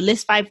 5 things. You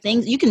list 5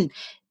 things. You can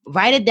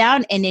write it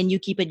down and then you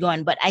keep it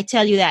going. But I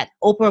tell you that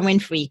Oprah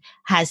Winfrey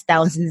has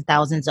thousands and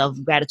thousands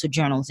of gratitude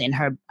journals in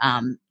her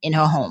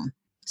home.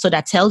 So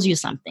that tells you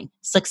something.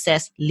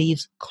 Success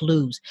leaves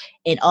clues.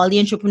 And all the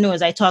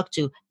entrepreneurs I talk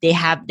to, they're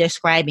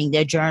scribing,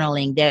 they're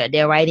journaling,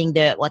 they're writing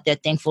what they're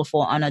thankful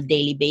for on a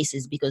daily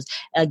basis. Because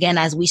again,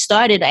 as we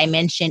started, I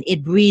mentioned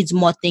it breeds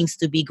more things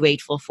to be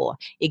grateful for.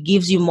 It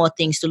gives you more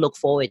things to look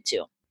forward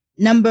to.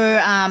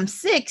 Number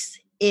 6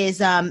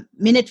 is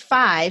minute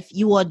 5,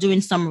 you are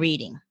doing some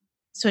reading.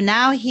 So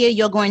now here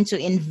you're going to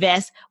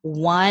invest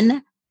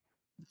 1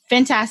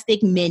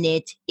 fantastic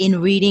minute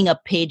in reading a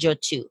page or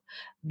 2,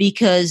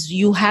 because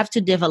you have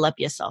to develop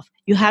yourself.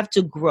 You have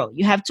to grow.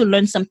 You have to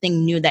learn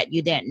something new that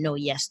you didn't know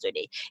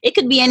yesterday. It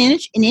could be in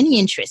any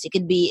interest. It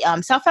could be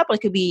self-help.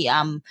 It could be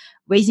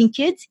raising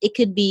kids. It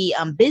could be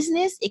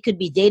business. It could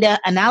be data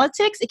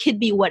analytics. It could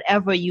be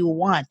whatever you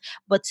want.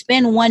 But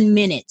spend 1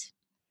 minute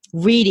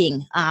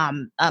reading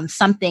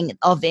something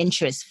of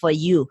interest for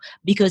you,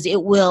 because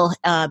it will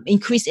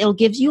it'll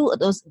give you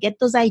get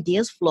those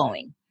ideas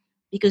flowing,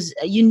 because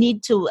you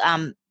need to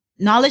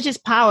knowledge is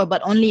power,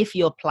 but only if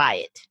you apply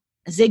it.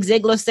 Zig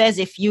Ziglar says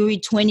if you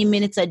read 20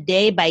 minutes a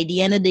day, by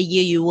the end of the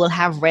year, you will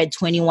have read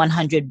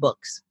 2,100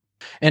 books.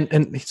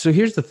 And so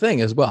here's the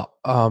thing as well.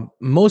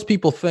 Most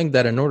people think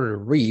that in order to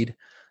read,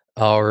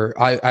 or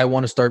I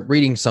want to start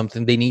reading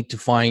something, they need to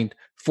find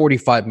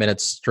 45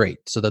 minutes straight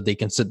so that they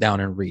can sit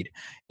down and read.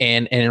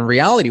 And in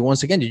reality,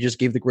 once again, you just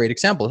gave the great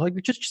example. Like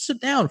just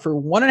sit down for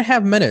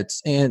 1.5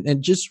 minutes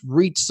and just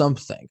read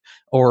something,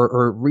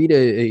 or read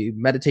a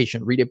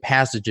meditation, read a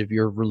passage if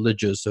you're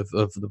religious of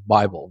the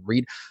Bible,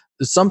 read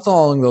something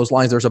along those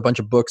lines. There's a bunch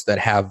of books that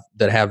have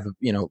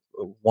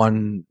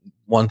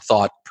one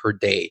thought per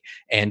day,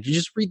 and you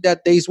just read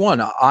that day's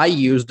one. I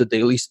use the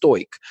Daily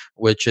Stoic,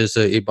 which is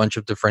a bunch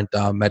of different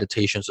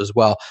meditations as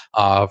well,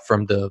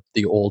 from the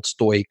old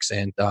Stoics,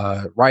 and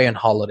Ryan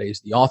Holiday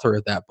is the author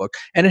of that book,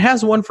 and it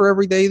has one for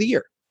every day of the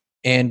year.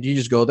 And you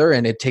just go there,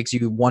 and it takes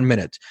you 1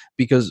 minute,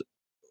 because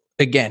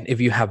again, if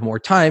you have more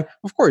time,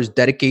 of course,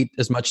 dedicate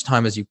as much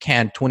time as you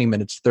can, 20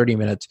 minutes, 30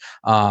 minutes.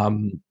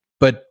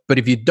 But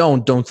if you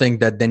don't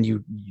think that then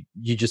you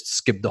just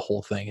skip the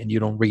whole thing and you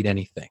don't read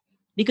anything.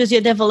 Because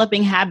you're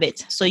developing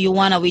habits. So you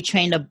want to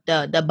retrain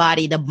the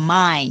body, the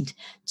mind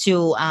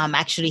to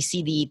actually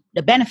see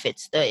the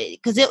benefits.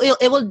 Because it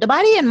will, the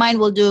body and mind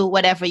will do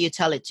whatever you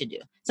tell it to do.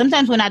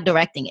 Sometimes we're not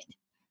directing it.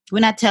 We're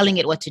not telling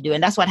it what to do.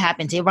 And that's what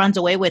happens. It runs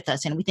away with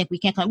us and we think we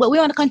can't. But we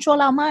want to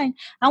control our mind.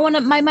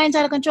 My mind's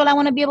out of control. I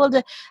want to be able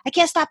to, I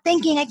can't stop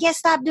thinking. I can't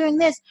stop doing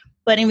this.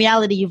 But in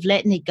reality, you've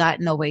let it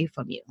gotten away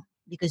from you.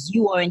 Because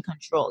you are in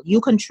control. You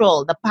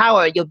control the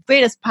power. Your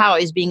greatest power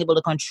is being able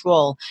to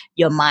control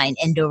your mind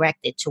and direct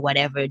it to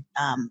whatever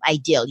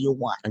ideal you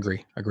want.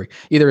 Agree.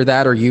 Either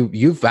that, or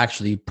you've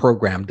actually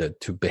programmed it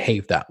to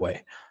behave that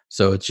way.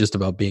 So it's just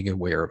about being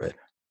aware of it.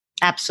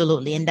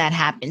 Absolutely, and that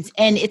happens.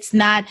 And it's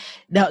not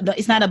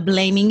it's not a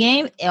blaming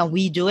game.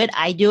 We do it.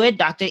 I do it.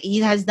 Dr. E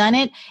has done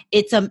it.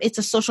 It's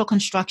a social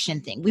construction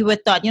thing. We were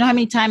taught. You know how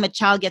many times a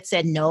child gets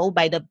said no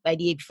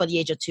before the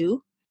age of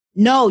 2?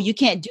 No, you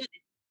can't do this.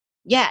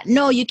 Yeah,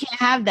 no, you can't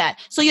have that.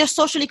 So you're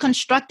socially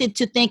constructed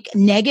to think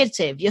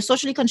negative. You're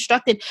socially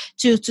constructed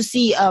to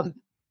see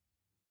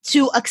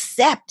to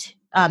accept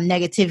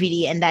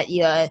negativity, and that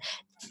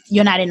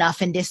you're not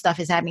enough and this stuff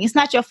is happening. It's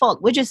not your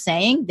fault. We're just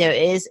saying there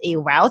is a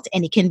route,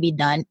 and it can be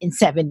done in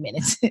 7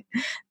 minutes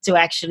to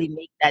actually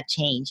make that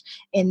change.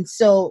 And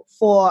so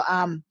for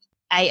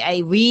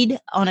I read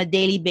on a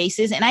daily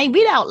basis, and I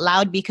read out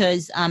loud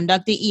because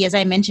Dr. E, as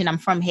I mentioned, I'm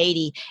from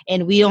Haiti,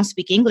 and we don't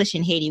speak English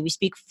in Haiti. We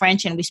speak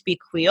French and we speak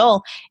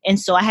Creole. And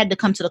so I had to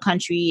come to the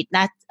country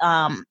not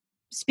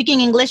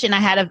speaking English, and I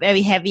had a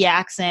very heavy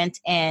accent,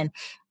 and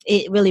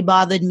it really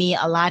bothered me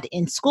a lot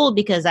in school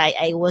because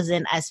I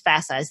wasn't as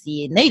fast as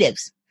the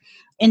natives.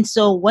 And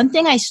so one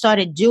thing I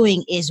started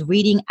doing is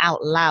reading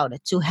out loud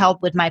to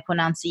help with my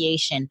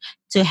pronunciation,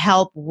 to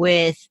help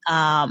with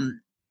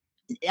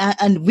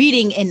and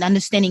reading and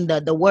understanding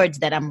the words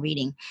that I'm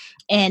reading.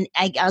 And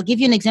I'll give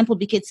you an example,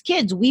 because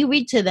kids, we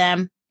read to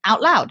them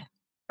out loud,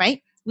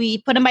 right? We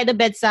put them by the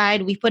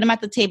bedside, we put them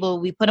at the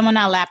table, we put them on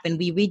our lap, and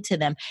we read to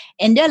them.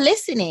 And they're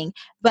listening,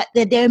 but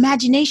their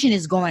imagination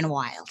is going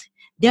wild.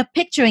 They're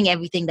picturing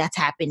everything that's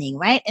happening,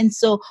 right? And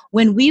so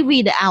when we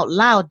read out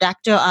loud,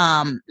 Dr.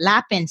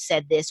 Lappin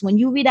said this, when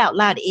you read out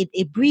loud,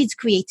 it breeds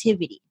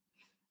creativity.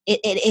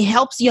 It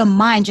helps your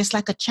mind, just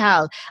like a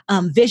child,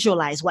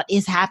 visualize what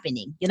is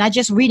happening. You're not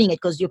just reading it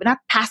because you're not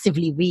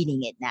passively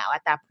reading it now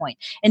at that point.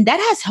 And that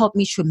has helped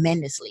me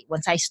tremendously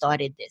once I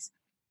started this.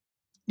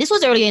 This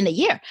was earlier in the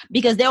year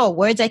because there were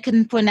words I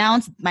couldn't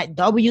pronounce. My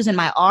W's and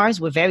my R's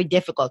were very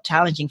difficult,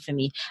 challenging for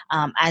me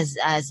as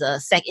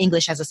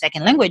English as a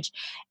second language.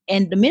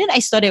 And the minute I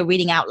started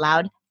reading out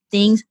loud,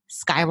 things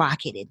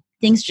skyrocketed.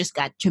 Things just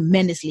got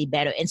tremendously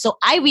better. And so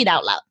I read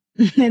out loud.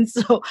 And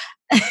so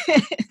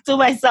to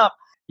myself,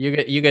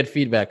 You get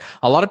feedback.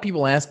 A lot of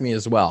people ask me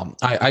as well.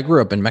 I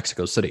grew up in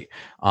Mexico City,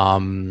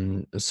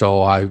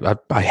 so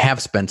I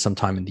have spent some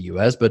time in the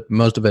U.S., but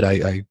most of it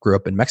I grew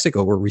up in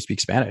Mexico, where we speak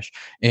Spanish.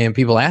 And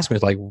people ask me,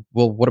 it's like,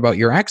 well, what about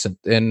your accent?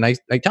 And I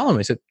tell them,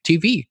 I said,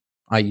 TV.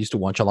 I used to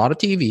watch a lot of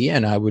TV,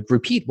 and I would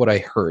repeat what I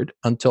heard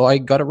until I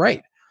got it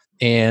right.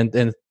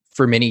 And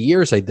for many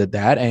years I did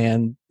that,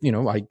 and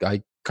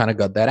I kind of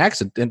got that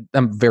accent. And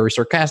I'm very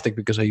sarcastic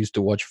because I used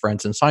to watch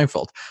Friends and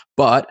Seinfeld,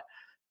 but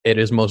it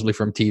is mostly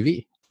from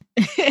TV.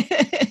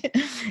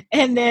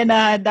 And then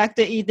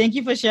Dr. E, thank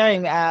you for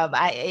sharing.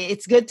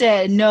 It's good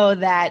to know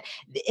that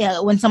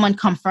when someone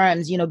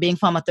confirms, being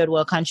from a third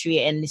world country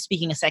and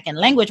speaking a second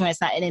language when it's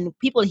not, and then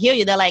people hear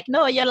you, they're like,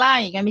 no, you're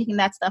lying. You're making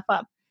that stuff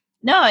up.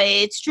 No,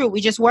 it's true.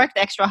 We just worked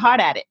extra hard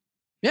at it.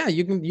 Yeah,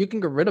 you can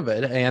get rid of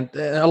it, and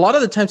a lot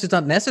of the times it's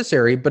not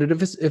necessary. But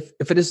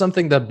if it is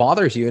something that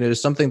bothers you and it is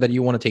something that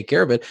you want to take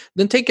care of it,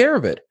 then take care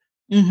of it.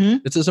 Mm-hmm.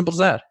 It's as simple as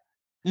that.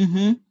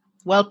 Mm-hmm.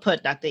 Well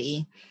put, Dr.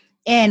 E.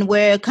 And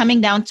we're coming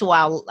down to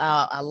our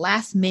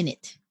last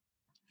minute.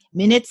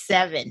 Minute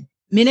 7.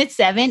 Minute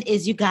 7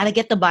 is you got to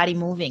get the body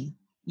moving.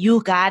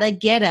 You got to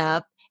get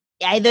up.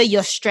 Either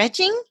you're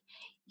stretching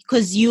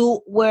because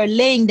you were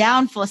laying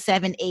down for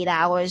 7-8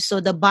 hours, so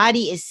the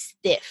body is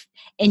stiff.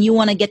 and you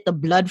want to get the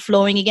blood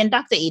flowing again,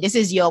 Dr. E, this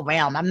is your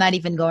realm. I'm not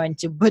even going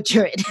to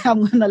butcher it.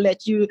 I'm going to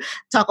let you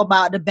talk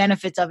about the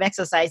benefits of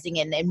exercising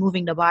and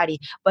moving the body.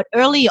 But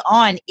early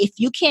on, if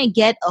you can't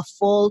get a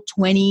full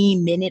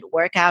 20-minute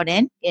workout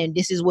in, and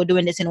we're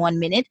doing this in 1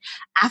 minute,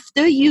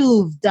 after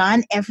you've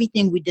done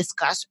everything we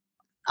discussed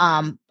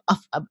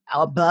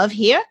above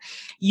here,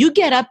 you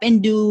get up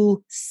and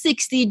do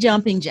 60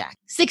 jumping jacks,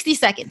 60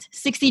 seconds,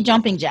 60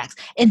 jumping jacks.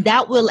 And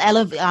that will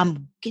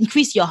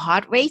increase your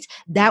heart rate.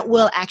 That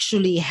will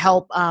actually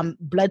help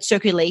blood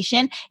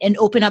circulation and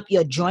open up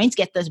your joints,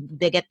 get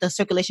the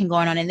circulation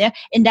going on in there.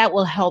 And that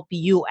will help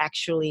you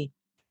actually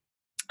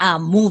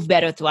move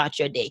better throughout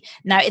your day.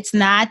 Now, it's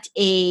not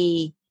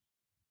a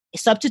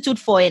substitute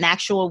for an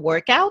actual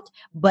workout,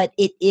 but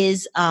it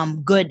is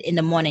good in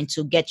the morning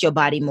to get your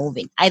body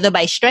moving, either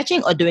by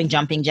stretching or doing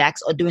jumping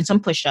jacks or doing some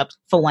push-ups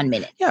for 1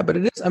 minute. Yeah, but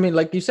it is, I mean,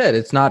 like you said,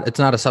 it's not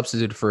a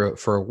substitute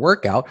for a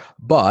workout,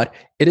 but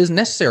it is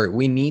necessary.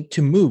 We need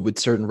to move with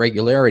certain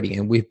regularity,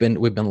 and we've been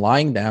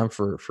lying down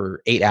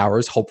for 8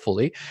 hours,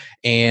 hopefully.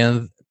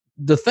 And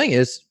the thing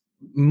is,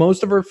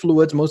 most of our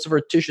fluids, most of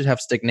our tissues have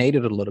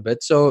stagnated a little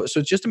bit. So it's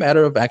just a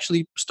matter of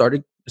actually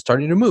starting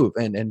to move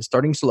and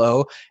starting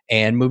slow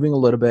and moving a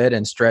little bit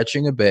and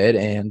stretching a bit.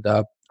 And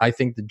I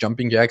think the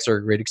jumping jacks are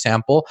a great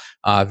example.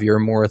 If you're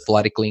more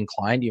athletically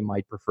inclined, you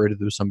might prefer to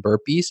do some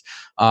burpees.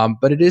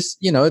 But it is,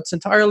 it's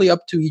entirely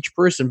up to each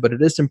person, but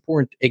it is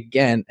important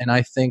again. And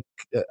I think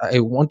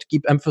I want to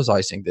keep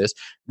emphasizing this.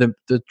 The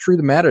truth of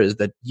the matter is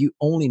that you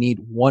only need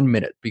 1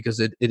 minute, because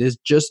it is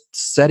just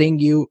setting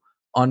you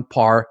on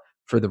par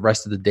for the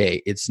rest of the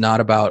day. It's not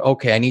about,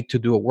 okay, I need to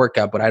do a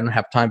workout, but I don't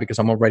have time because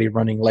I'm already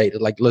running late.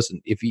 Like, listen,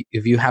 if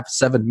you have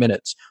 7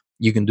 minutes,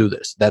 you can do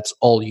this. That's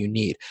all you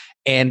need.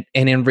 And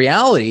in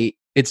reality,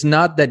 it's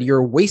not that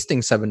you're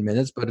wasting 7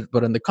 minutes,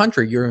 but on the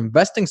contrary, you're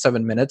investing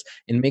 7 minutes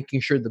in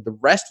making sure that the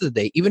rest of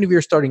the day, even if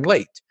you're starting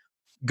late,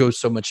 goes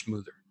so much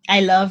smoother.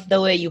 I love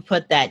the way you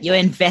put that. You're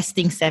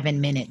investing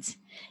 7 minutes.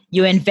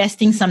 You're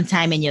investing some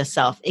time in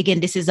yourself.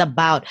 Again, this is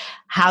about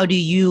how do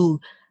you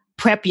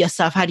prep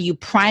yourself? How do you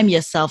prime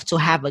yourself to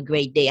have a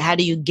great day? How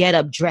do you get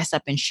up, dress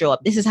up, and show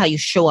up? This is how you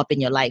show up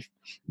in your life,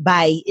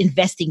 by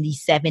investing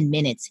these 7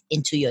 minutes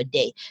into your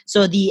day.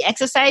 So the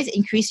exercise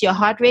increase your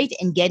heart rate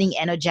and getting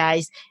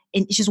energized,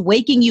 and it's just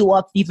waking you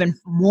up even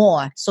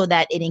more so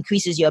that it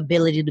increases your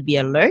ability to be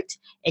alert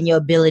and your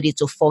ability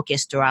to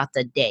focus throughout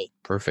the day.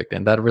 Perfect.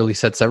 And that really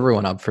sets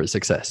everyone up for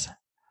success.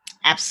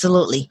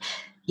 Absolutely.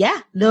 Yeah.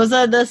 Those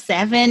are the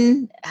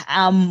 7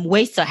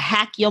 ways to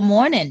hack your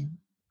morning.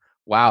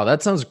 Wow,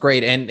 that sounds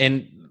great.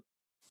 And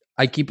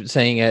I keep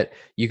saying it,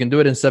 you can do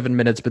it in 7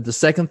 minutes. But the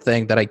second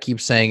thing that I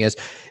keep saying is,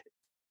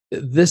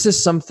 this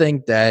is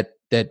something that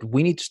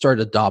we need to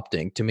start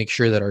adopting to make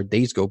sure that our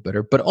days go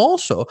better, but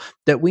also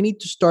that we need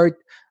to start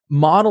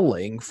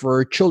modeling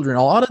for children.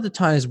 A lot of the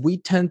times we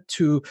tend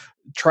to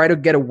try to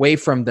get away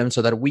from them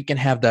so that we can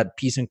have that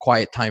peace and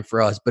quiet time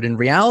for us. But in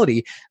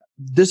reality,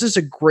 this is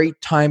a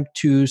great time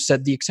to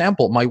set the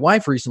example. My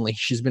wife recently,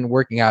 she's been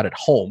working out at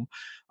home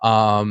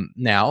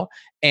now.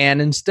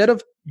 And instead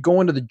of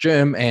going to the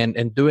gym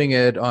and doing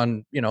it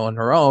on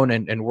her own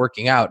and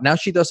working out, now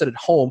she does it at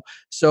home.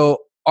 So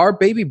our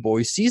baby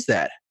boy sees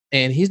that,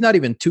 and he's not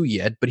even 2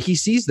 yet, but he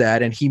sees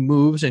that and he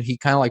moves and he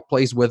kind of like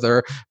plays with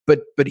her.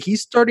 But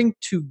he's starting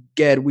to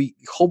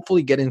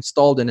hopefully get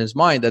installed in his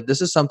mind that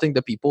this is something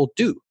that people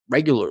do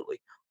regularly.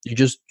 You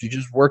just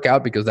work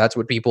out because that's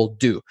what people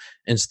do,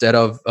 instead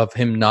of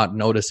him not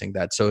noticing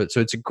that. So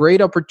it's a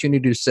great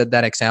opportunity to set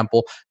that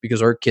example,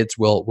 because our kids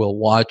will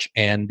watch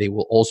and they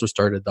will also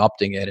start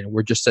adopting it, and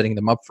we're just setting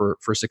them up for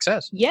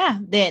success. Yeah,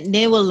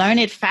 they will learn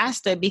it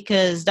faster,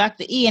 because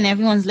Dr. E and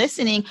everyone's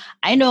listening,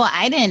 I know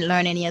I didn't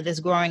learn any of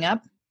this growing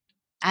up.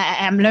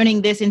 I'm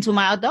learning this into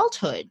my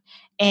adulthood.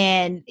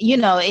 And,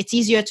 it's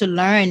easier to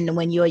learn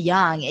when you're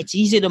young. It's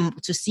easier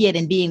to see it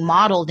and being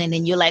modeled. And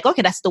then you're like,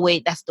 okay, that's the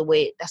way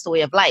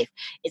of life.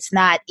 It's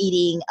not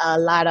eating a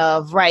lot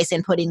of rice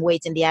and putting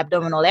weights in the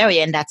abdominal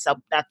area. And that's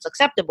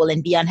acceptable,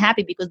 and be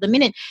unhappy, because the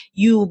minute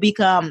you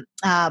become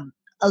a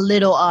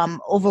little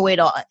overweight,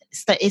 or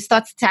it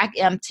starts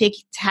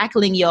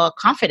tackling your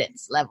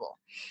confidence level.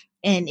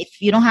 And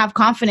if you don't have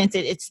confidence,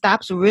 it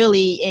stops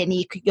really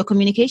your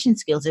communication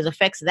skills. It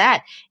affects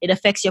that. It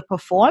affects your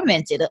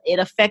performance. It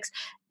affects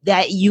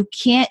that you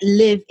can't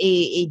live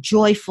a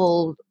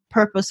joyful,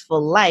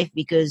 purposeful life,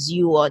 because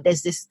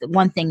there's this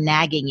one thing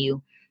nagging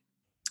you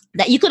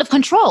that you could have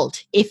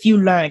controlled if you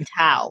learned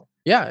how.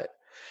 Yeah.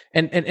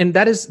 And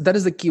that is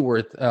the key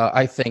word,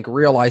 I think,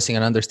 realizing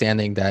and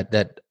understanding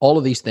that all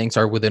of these things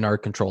are within our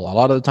control. A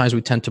lot of the times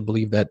we tend to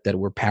believe that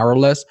we're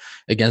powerless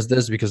against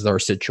this because of our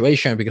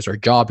situation, because of our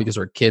job, because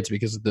of our kids,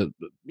 because of the,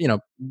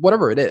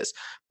 whatever it is.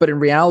 But in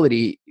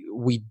reality,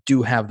 we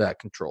do have that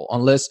control,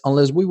 unless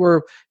we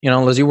were,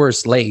 unless you were a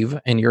slave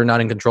and you're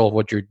not in control of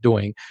what you're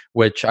doing,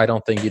 which I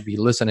don't think you'd be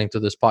listening to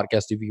this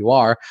podcast if you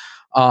are.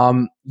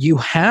 You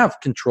have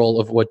control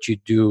of what you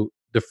do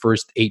the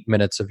first 8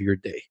 minutes of your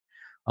day.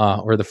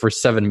 or the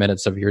first 7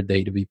 minutes of your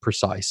day to be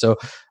precise. So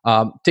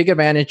take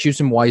advantage, use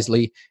them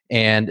wisely,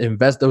 and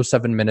invest those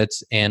 7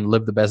 minutes and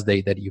live the best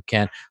day that you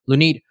can.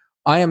 Lunit,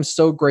 I am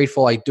so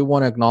grateful. I do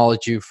want to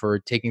acknowledge you for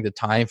taking the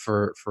time,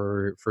 for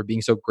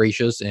being so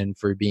gracious, and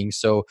for being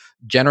so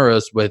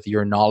generous with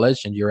your knowledge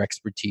and your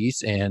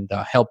expertise, and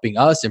helping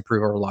us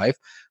improve our life.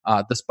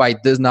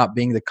 Despite this not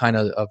being the kind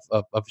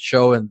of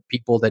show and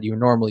people that you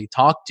normally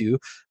talk to,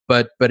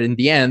 but in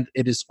the end,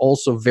 it is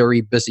also very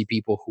busy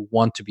people who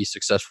want to be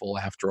successful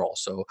after all.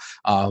 So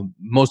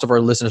most of our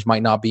listeners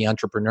might not be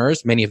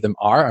entrepreneurs. Many of them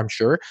are, I'm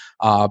sure,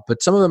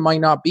 but some of them might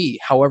not be.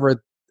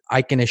 However,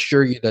 I can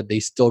assure you that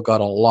they still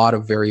got a lot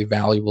of very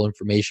valuable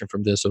information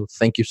from this. So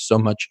thank you so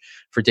much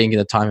for taking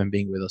the time and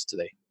being with us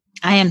today.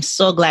 I am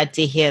so glad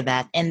to hear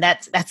that. And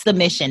that's the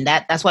mission.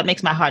 That's what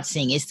makes my heart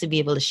sing, is to be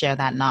able to share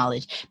that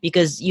knowledge,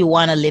 because you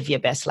want to live your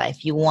best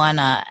life. You want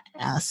to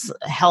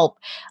help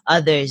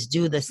others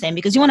do the same,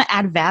 because you want to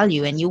add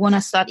value, and you want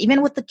to start,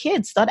 even with the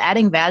kids, start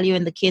adding value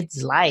in the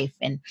kids' life.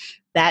 And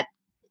that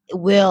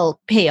will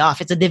pay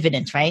off. It's a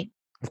dividend, right?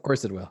 Of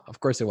course it will. Of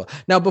course it will.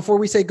 Now, before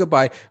we say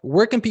goodbye,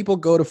 where can people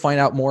go to find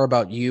out more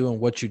about you and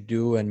what you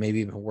do, and maybe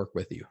even work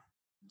with you?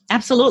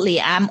 Absolutely.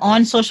 I'm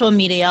on social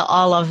media,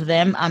 all of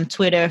them.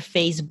 Twitter,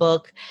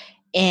 Facebook,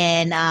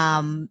 and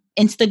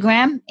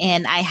Instagram.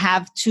 And I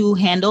have 2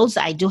 handles.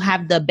 I do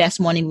have the Best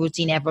Morning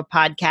Routine Ever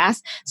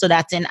podcast. So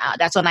that's on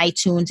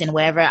iTunes and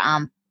wherever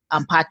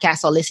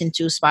podcasts are listened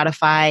to,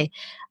 Spotify,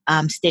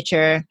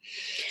 Stitcher.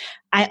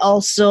 I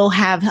also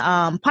have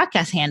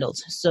podcast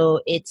handles.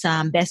 So it's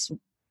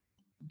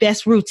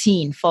Best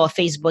Routine for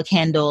Facebook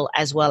handle,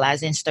 as well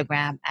as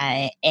Instagram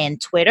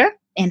and Twitter.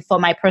 And for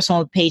my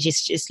personal page,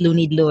 it's just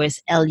Lunid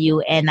Lewis,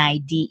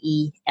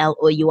 LUNIDELOUIS.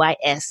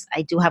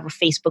 I do have a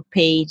Facebook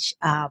page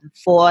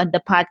for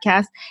the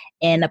podcast,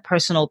 and a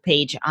personal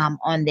page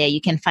on there. You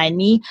can find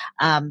me.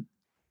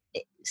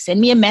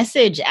 Send me a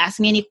message. Ask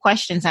me any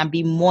questions. I'll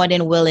be more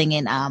than willing,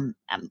 and I'm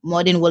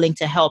more than willing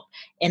to help.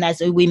 And as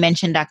we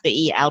mentioned, Dr.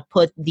 E, I'll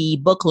put the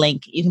book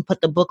link. You can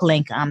put the book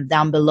link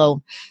down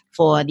below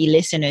for the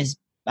listeners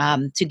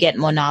to get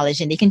more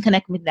knowledge, and they can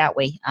connect with that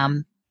way.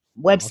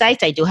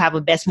 Website, I do have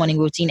a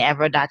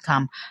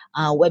bestmorningroutineever.com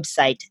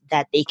website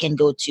that they can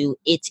go to.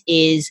 It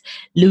is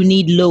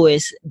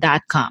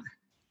lunidlewis.com.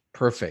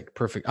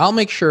 Perfect. I'll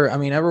make sure,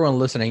 everyone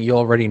listening, you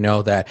already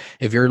know that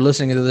if you're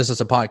listening to this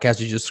as a podcast,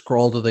 you just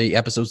scroll to the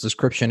episode's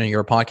description in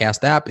your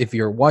podcast app. If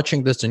you're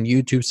watching this on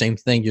YouTube, same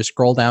thing, just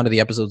scroll down to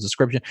the episode's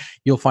description.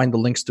 You'll find the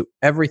links to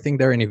everything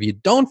there. And if you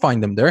don't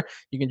find them there,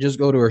 you can just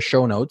go to our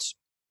show notes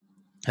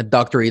at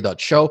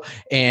dre.show,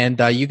 and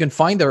you can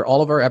find there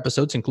all of our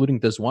episodes, including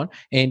this one,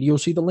 and you'll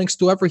see the links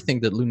to everything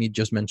that Lunit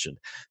just mentioned.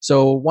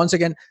 So once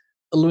again,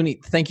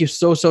 Lunit, thank you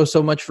so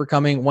much for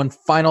coming. One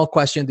final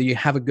question: do you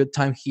have a good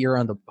time here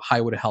on the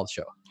Highway to Health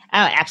show?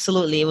 Oh,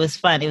 absolutely. It was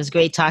fun. It was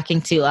great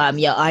talking to your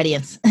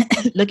audience.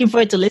 Looking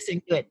forward to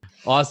listening to it.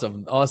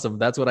 Awesome.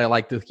 That's what I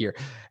like to hear.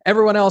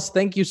 Everyone else,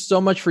 thank you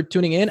so much for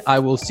tuning in. I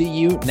will see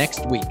you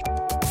next week.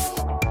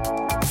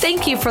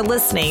 Thank you for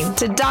listening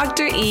to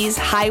Dr. E's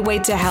Highway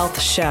to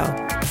Health show,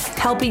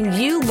 helping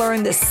you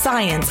learn the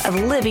science of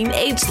living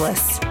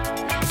ageless.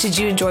 Did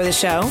you enjoy the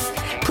show?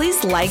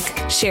 Please like,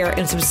 share,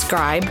 and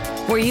subscribe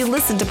where you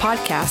listen to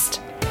podcasts.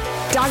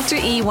 Dr.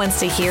 E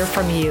wants to hear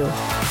from you.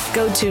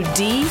 Go to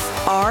DRE.show.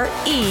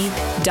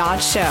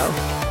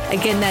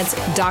 Again, that's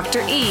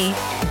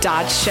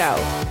DRE.show.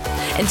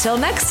 Until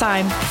next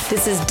time,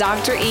 this is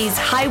Dr. E's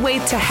Highway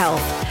to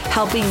Health,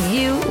 helping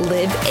you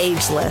live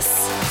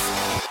ageless.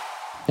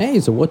 Hey,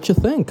 so what you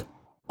think?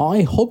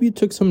 I hope you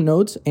took some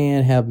notes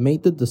and have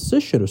made the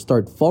decision to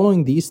start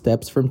following these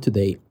steps from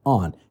today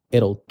on.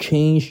 It'll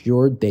change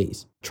your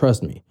days.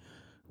 Trust me.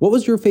 What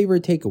was your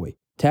favorite takeaway?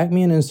 Tag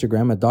me on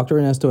Instagram at Dr.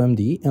 Ernesto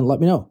MD and let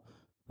me know.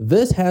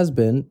 This has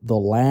been the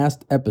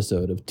last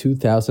episode of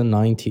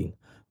 2019.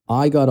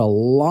 I got a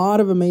lot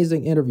of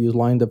amazing interviews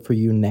lined up for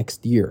you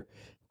next year.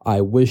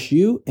 I wish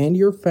you and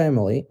your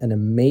family an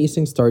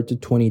amazing start to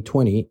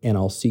 2020, and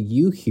I'll see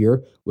you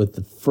here with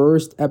the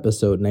first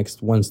episode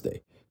next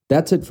Wednesday.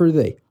 That's it for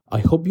today. I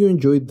hope you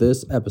enjoyed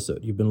this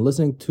episode. You've been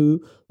listening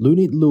to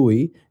Lunit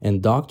Louie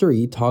and Dr.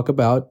 E talk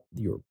about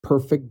your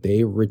perfect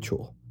day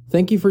ritual.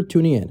 Thank you for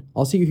tuning in.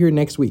 I'll see you here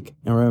next week.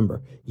 And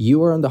remember,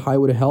 you are on the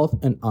highway to health,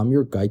 and I'm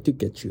your guide to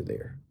get you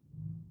there.